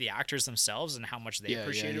 but like to the actors themselves and how much they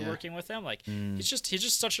appreciated working with him. Like he's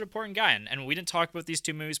just such an important guy. And we didn't talk about these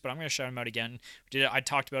two movies, but I'm going to shout him out again. I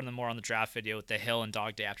talked about them more on the draft video with The Hill and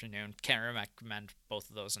Dog Day Afternoon. Can't recommend both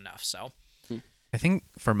of those enough. So I think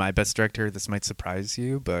for my best director, this might surprise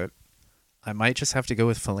you, but I might just have to go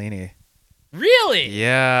with Fellini. Really?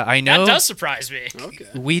 Yeah, I know. That does surprise me. Okay.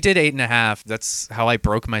 We did 8.5. That's how I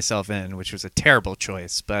broke myself in, which was a terrible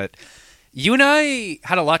choice. But you and I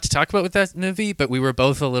had a lot to talk about with that movie, but we were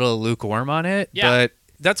both a little lukewarm on it. Yeah. But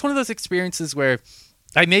that's one of those experiences where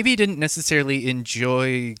I maybe didn't necessarily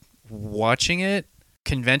enjoy watching it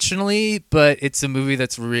conventionally, but it's a movie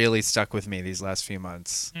that's really stuck with me these last few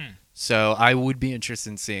months. So I would be interested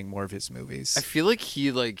in seeing more of his movies. I feel like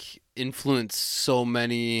he influenced so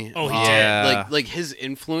many. Oh, he did. Like his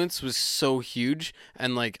influence was so huge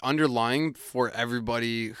and like underlying for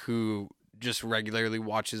everybody who just regularly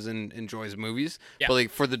watches and enjoys movies. Yeah. But like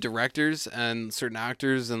for the directors and certain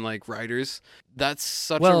actors and like writers, that's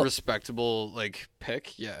such a respectable like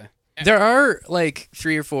pick. Yeah. There are like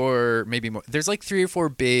 3 or 4, maybe more. There's like 3 or 4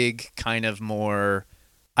 big kind of more,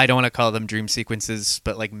 I don't want to call them dream sequences,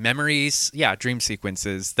 but like memories. Yeah, dream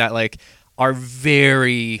sequences that like are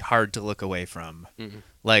very hard to look away from.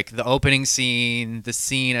 Like the opening scene, the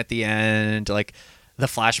scene at the end, like the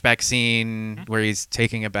flashback scene where he's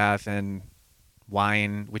taking a bath and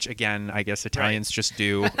wine, which again, I guess Italians just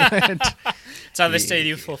do. It's how they stay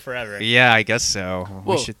youthful forever. Yeah, I guess so.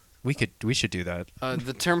 Whoa. We should do that.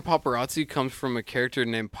 The term paparazzi comes from a character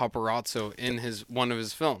named Paparazzo in one of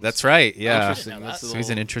his films. That's right. Yeah. Interesting. That's So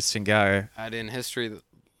he's an interesting guy. add in history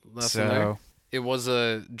lesson there. It was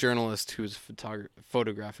a journalist who was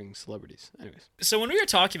photographing celebrities. Anyways. So when we were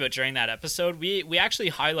talking about during that episode, we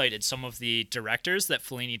actually highlighted some of the directors that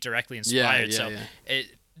Fellini directly inspired.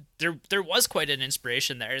 There was quite an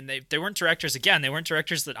inspiration there, and they weren't directors. Again, they weren't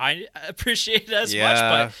directors that I appreciated as much,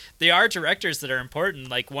 but they are directors that are important.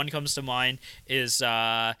 Like one comes to mind is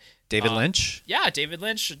David Lynch. Yeah, David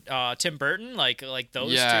Lynch, Tim Burton, like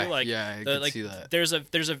those two. Like I can see that. There's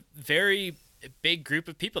a very big group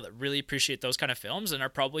of people that really appreciate those kind of films and are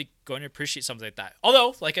probably going to appreciate something like that.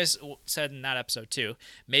 Although, like I said in that episode too,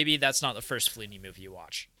 maybe that's not the first Fellini movie you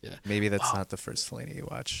watch. Yeah, maybe that's not the first Fellini you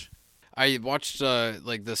watch. I watched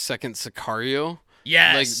like the second Sicario.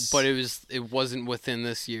 Yes. But it wasn't within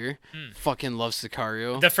this year. Fucking love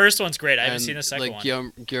Sicario. The first one's great. I haven't seen the second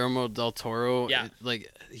one. Guillermo del Toro. Yeah.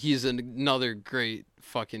 He's another great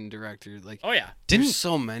fucking director. Like, oh yeah, there's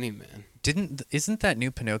so many, man. Isn't that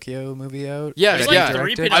new Pinocchio movie out? Yeah, there's yeah. like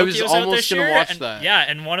 3 directed? Pinocchios I was out almost this gonna year, watch and, that. Yeah,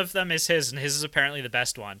 and one of them is his, and his is apparently the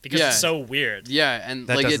best one because Yeah. it's so weird. Yeah, and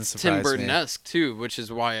That like doesn't it's Tim surprise me. Burton-esque too, which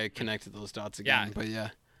is why I connected those dots again. Yeah. But yeah.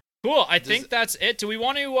 Cool. I think that's it. Do we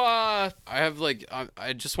want to? I have like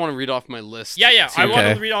I just want to read off my list. Yeah. I want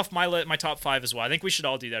Okay. to read off my top 5 as well. I think we should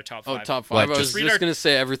all do that top 5. Oh, top 5. What, I was just just read our- gonna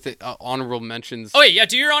say everything. Honorable mentions. Oh yeah,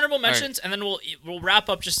 do your honorable mentions, and then we'll wrap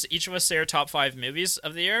up. Just each of us say our top 5 movies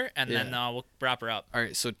of the year, and then we'll wrap her up. All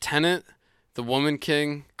right. So Tenet, The Woman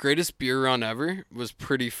King, Greatest Beer Run Ever was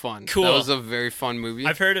pretty fun. Cool. That was a very fun movie.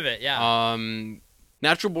 I've heard of it. Yeah.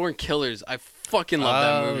 Natural Born Killers. I fucking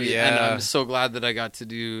love that movie, and yeah. I'm so glad that I got to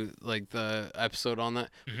do like the episode on that.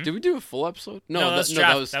 Did we do a full episode? that was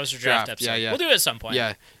draft. That was your draft episode. Yeah. We'll do it at some point.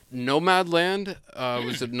 Yeah. Nomadland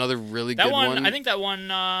was another really That good one, one. I think that won.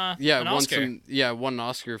 Yeah, an won Oscar. won an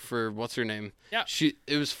Oscar for what's her name? Yeah.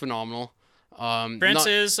 It was phenomenal.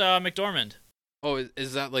 Frances McDormand.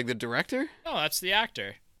 Is that like the director? No, that's the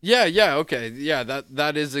actor. Yeah, okay. Yeah,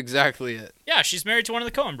 that is exactly it. Yeah, she's married to one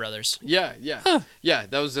of the Coen brothers. Yeah. Yeah,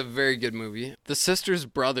 that was a very good movie. The Sisters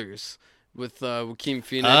Brothers with Joaquin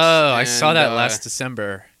Phoenix. Oh, I and, saw that last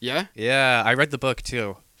December. Yeah? Yeah, I read the book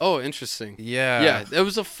too. Oh, interesting. Yeah. Yeah, it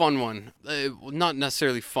was a fun one. Not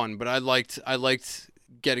necessarily fun, but I liked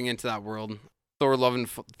getting into that world. Thor: Love and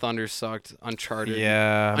Thunder sucked. Uncharted.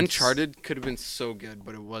 Yeah. Uncharted could have been so good,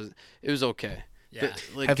 but it was okay. Yeah.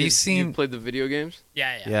 Have you seen- played the video games?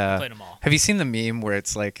 Yeah. Yeah. I played them all. Have you seen the meme where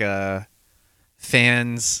it's like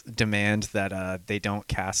fans demand that they don't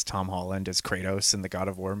cast Tom Holland as Kratos in the God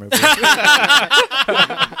of War movie? Yeah,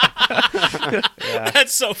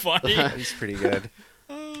 That's so funny. he's pretty good.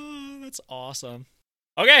 Oh, that's awesome.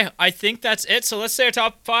 Okay, I think that's it. So let's say our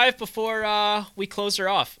top 5 before we close her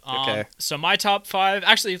off. Okay. So my top 5.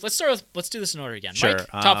 Actually, let's do this in order again. Sure. Mike,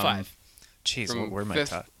 top 5. Jeez, From what were my fifth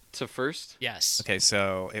top? to first? Yes. Okay,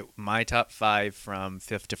 so my top 5 from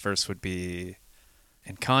 5th to 1st would be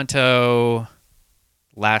Encanto,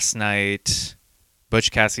 Last Night,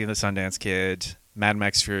 Butch Cassidy and the Sundance Kid, Mad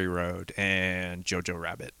Max Fury Road, and Jojo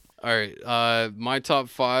Rabbit. All right. My top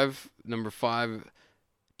 5, number 5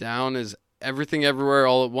 down is Everything Everywhere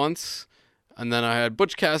All at Once. And then I had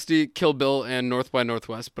Butch Cassidy, Kill Bill, and North by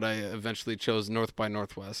Northwest, but I eventually chose North by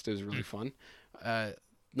Northwest. It was really fun.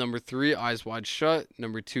 Number 3, Eyes Wide Shut.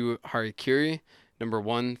 Number 2, Harikiri. Number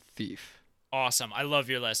 1, Thief. Awesome. I love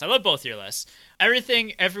your list. I love both your lists.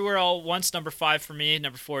 Everything, Everywhere, All at Once, number 5 for me.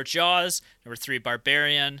 Number 4, Jaws. Number 3,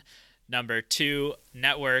 Barbarian. Number 2,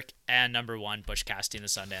 Network. And number 1, Butch Cassidy and the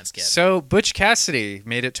Sundance Kid. So Butch Cassidy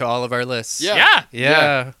made it to all of our lists.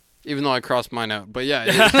 Yeah. Even though I crossed mine out. But yeah,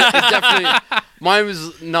 it definitely... Mine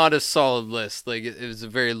was not a solid list. Like, it was a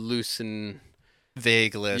very loose and...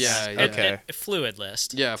 Vague list. Yeah. Okay. A fluid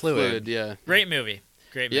list. Yeah, Fluid. fluid, yeah. Great movie.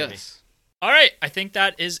 Great movie. Yes. All right. I think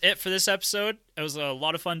that is it for this episode. It was a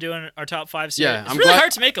lot of fun doing our top 5s here. Yeah, It's I'm really glad-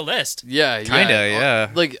 hard to make a list. Yeah, Kinda, yeah.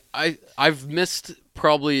 Like, I've missed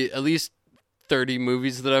probably at least 30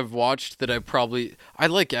 movies that I've watched that I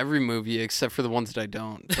like every movie except for the ones that I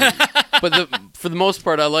don't. But for the most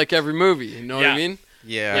part, I like every movie. You know what Yeah. I mean?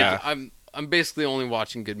 Yeah. Like, I'm basically only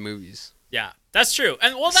watching good movies. Yeah. That's true.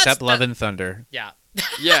 And well, that's Except Love and Thunder. Yeah.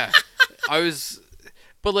 Yeah,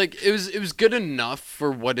 but like it was good enough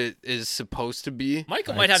for what it is supposed to be.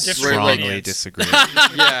 Michael might have I'd different Strongly opinions. disagree.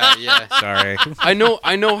 Yeah. Sorry. I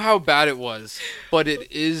know how bad it was, but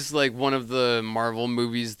it is like one of the Marvel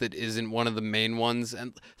movies that isn't one of the main ones.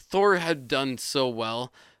 And Thor had done so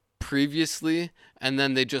well previously, and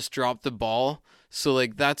then they just dropped the ball. So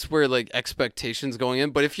like that's where like expectations going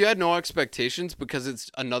in. But if you had no expectations because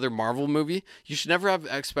it's another Marvel movie, you should never have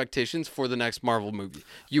expectations for the next Marvel movie.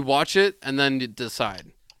 You watch it and then you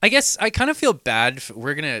decide. I guess I kind of feel bad.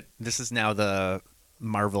 This is now the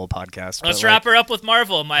Marvel podcast. Let's but, wrap her up with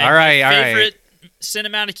Marvel, my All right. favorite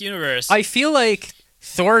cinematic universe. I feel like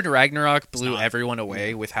Thor Ragnarok blew everyone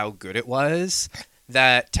away with how good it was.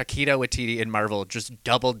 That Taika Waititi and Marvel just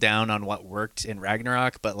doubled down on what worked in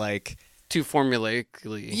Ragnarok, but like... Too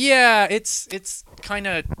formulaically. Yeah, it's kind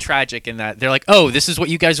of tragic in that they're like, oh, this is what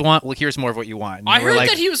you guys want. Well, here's more of what you want. And I we're heard like,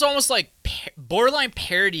 that he was almost like borderline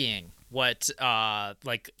parodying what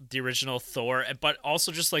like the original Thor, but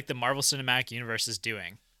also just like the Marvel Cinematic Universe is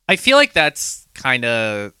doing. I feel like that's kind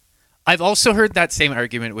of... I've also heard that same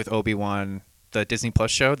argument with Obi-Wan, the Disney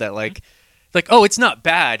Plus show, that like, oh, it's not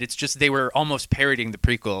bad. It's just they were almost parodying the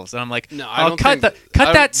prequels, and I'm like, No, I don't cut think-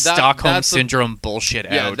 that that's Stockholm syndrome bullshit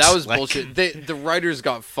out. Yeah, that was Like- bullshit. The writers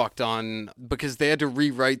got fucked on because they had to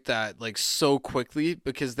rewrite that like so quickly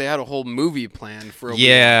because they had a whole movie planned for Obi-Wan.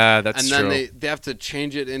 Yeah, that's and true. then they have to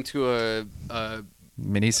change it into a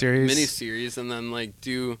miniseries, and then like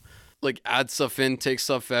do like add stuff in, take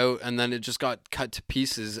stuff out, and then it just got cut to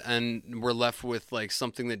pieces, and we're left with like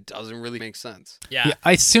something that doesn't really make sense. Yeah.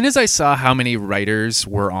 As soon as I saw how many writers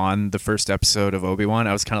were on the first episode of Obi-Wan,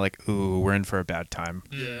 I was kind of like, ooh, we're in for a bad time.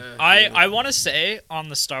 Yeah. I want to say on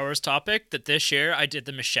the Star Wars topic that this year I did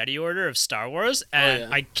the machete order of Star Wars,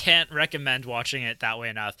 and I can't recommend watching it that way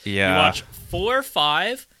enough. Yeah. You watch 4,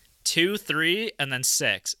 5, 2, 3, and then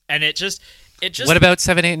 6, and it just. What about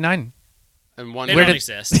 7, 8, and 9? And one They don't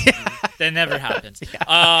exist. That never happens.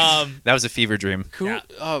 That was a fever dream.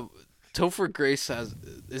 Topher Grace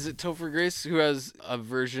is it Topher Grace who has a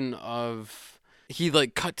version of, he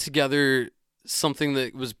like cut together something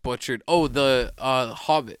that was butchered. Oh, the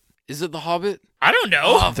Hobbit. Is it the Hobbit? I don't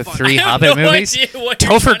know. The 3 Hobbit movies.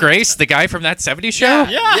 Topher Grace, the guy from that '70s show.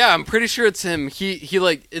 Yeah, I'm pretty sure it's him. He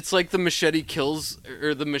like, it's like the machete kills,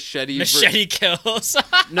 or the machete kills.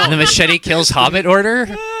 No, The machete kills Hobbit order.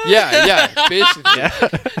 yeah, basically. Yeah.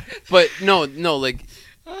 But no, like,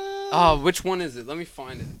 which one is it? Let me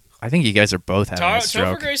find it. I think you guys are both having a Topher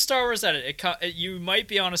stroke. Grace Star Wars edit. You might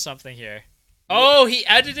be onto something here. Oh, he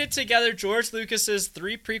edited together George Lucas's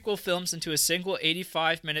 3 prequel films into a single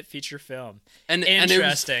 85-minute feature film. And it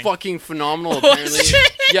was fucking phenomenal. Was Apparently,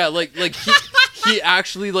 it? yeah, like he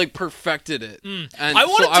actually like perfected it. And I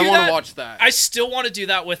want to watch that. I still want to do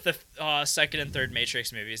that with the second and third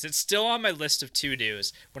Matrix movies. It's still on my list of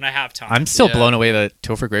to-dos when I have time. I'm still blown away that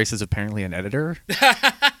Topher Grace is apparently an editor.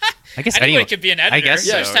 I guess anyone could be an editor. I guess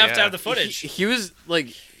you so, just have to have the footage. He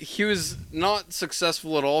was not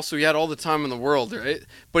successful at all, so he had all the time in the world, right?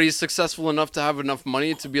 But he's successful enough to have enough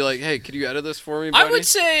money to be like, hey, could you edit this for me, buddy? I would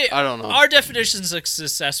say I don't know. Our definitions of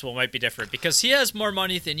successful might be different because he has more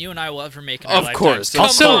money than you and I will ever make in our Of lifetimes.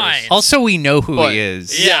 course. Come on. Also, we know who he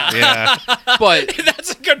is. Yeah. But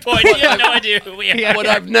that's a good point. You have no idea who we are. but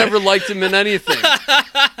I've never liked him in anything.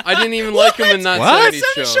 I didn't even like him in that What? 70s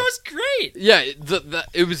That show. show's great. Yeah,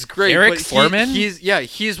 it was great. Eric but Foreman?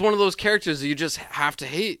 He's one of those characters that you just have to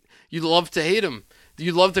hate. You love to hate him.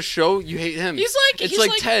 You love the show, you hate him. He's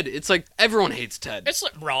like Ted. It's like everyone hates Ted. It's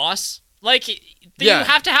like Ross. Like you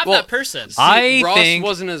have to have that person. Ross think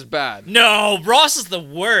wasn't as bad. No, Ross is the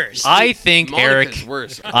worst. I think Monica's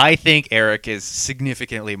worse. I think Eric is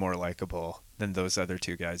significantly more likable than those other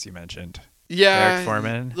 2 guys you mentioned. Yeah, Eric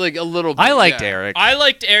Foreman. like a little bit. I liked yeah. Eric. I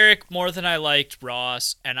liked Eric more than I liked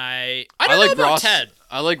Ross, and I don't like know about Ross. Ted.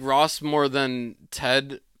 I like Ross more than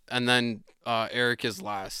Ted, and then Eric is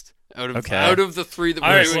last. Out of the 3 that All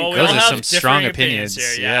we're right, doing. well, we Those all are have some strong differing opinions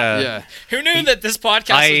opinions. here, yeah. Yeah. Who knew that this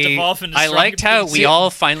podcast would devolve into I strong liked how opinions? we all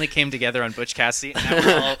finally came together on Butch Cassidy, and now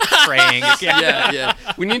we're all praying again. Yeah.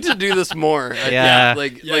 We need to do this more. Yeah.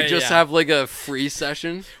 Just have like a free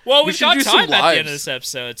session. Well, We we've should got do some time at the end of lives. this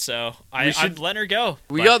episode, so I'm letting her go.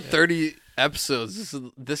 We But- got 30 episodes.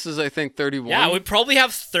 This is I think 31. Yeah, we probably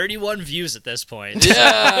have 31 views at this point.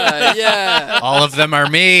 Yeah. All of them are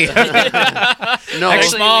me. No,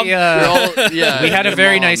 Thanks, Mom. we yeah. we had a your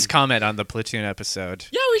very mom. nice comment on the Platoon episode.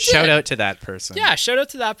 Yeah, we did. Shout out to that person. Yeah, shout out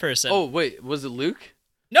to that person. Oh wait, was it Luke?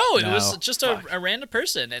 No, it No. was just a random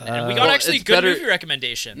person, and we got Well, actually it's good better- movie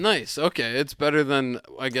recommendation. Nice. Okay, it's better than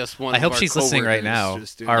I guess one. I of hope our she's listening right coworkers now.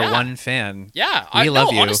 just doing. Our Yeah. one fan. Yeah, We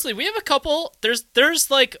love you. Honestly, we have a couple. There's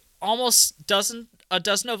like almost a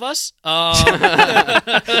dozen of us.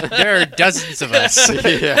 There are dozens of us.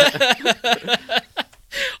 Yeah.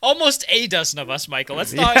 Almost a dozen of us, Michael.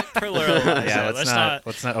 Let's not pluralize. Yeah, it.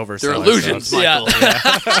 let's not oversell They're illusions, ourselves.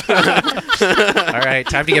 Michael. All right,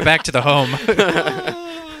 time to get back to the home.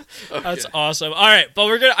 That's awesome. All right, but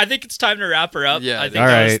I think it's time to wrap her up. Yeah, I think all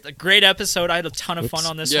that was right. a great episode. I had a ton of fun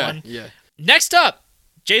on this one. Yeah. Next up,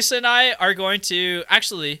 Jason and I are going to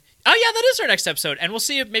actually. Oh yeah, that is our next episode, and we'll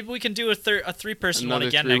see if maybe we can do a 3-person one Another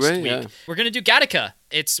again next three-way, week. yeah. We're gonna do Gattaca.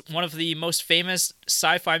 It's one of the most famous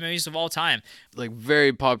sci-fi movies of all time. Like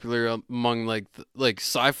very popular among like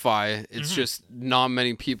sci-fi. It's Mm-hmm. just not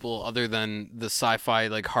many people other than the sci-fi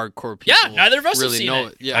like hardcore people. Yeah, neither of us have really seen know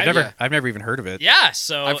it. Yeah, I've never even heard of it. Yeah,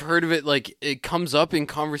 so I've heard of it. Like it comes up in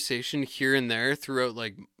conversation here and there throughout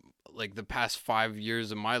like the past 5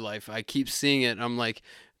 years of my life. I keep seeing it. And I'm like,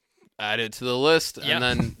 add it to the list, Yeah. and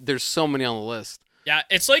then there's so many on the list. yeah,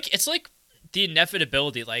 it's like the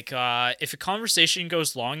inevitability. Like, if a conversation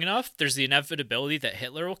goes long enough, there's the inevitability that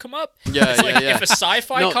Hitler will come up. Yeah, It's like yeah. if a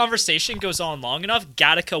sci-fi No. conversation goes on long enough,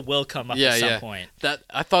 Gattaca will come up Yeah, at some yeah. point. That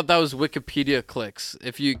I thought that was Wikipedia clicks.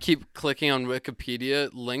 If you keep clicking on Wikipedia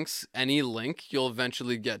links, any link, you'll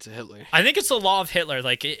eventually get to Hitler. I think it's the law of Hitler.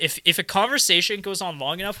 Like, if a conversation goes on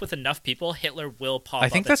long enough with enough people, Hitler will pop up. I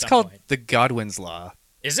think at that's some called point. the Godwin's law.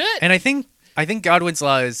 Is it? And I think Godwin's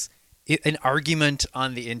law is an argument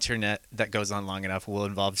on the internet that goes on long enough will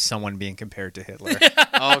involve someone being compared to Hitler.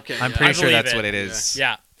 Okay. I'm pretty sure that's it. what it is.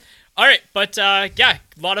 Yeah. All right, but a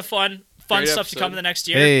lot of fun Great stuff episode. to come in the next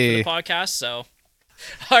year Hey. for the podcast. So,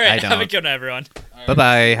 all right, have a good one, everyone. Bye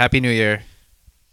bye. Happy New Year.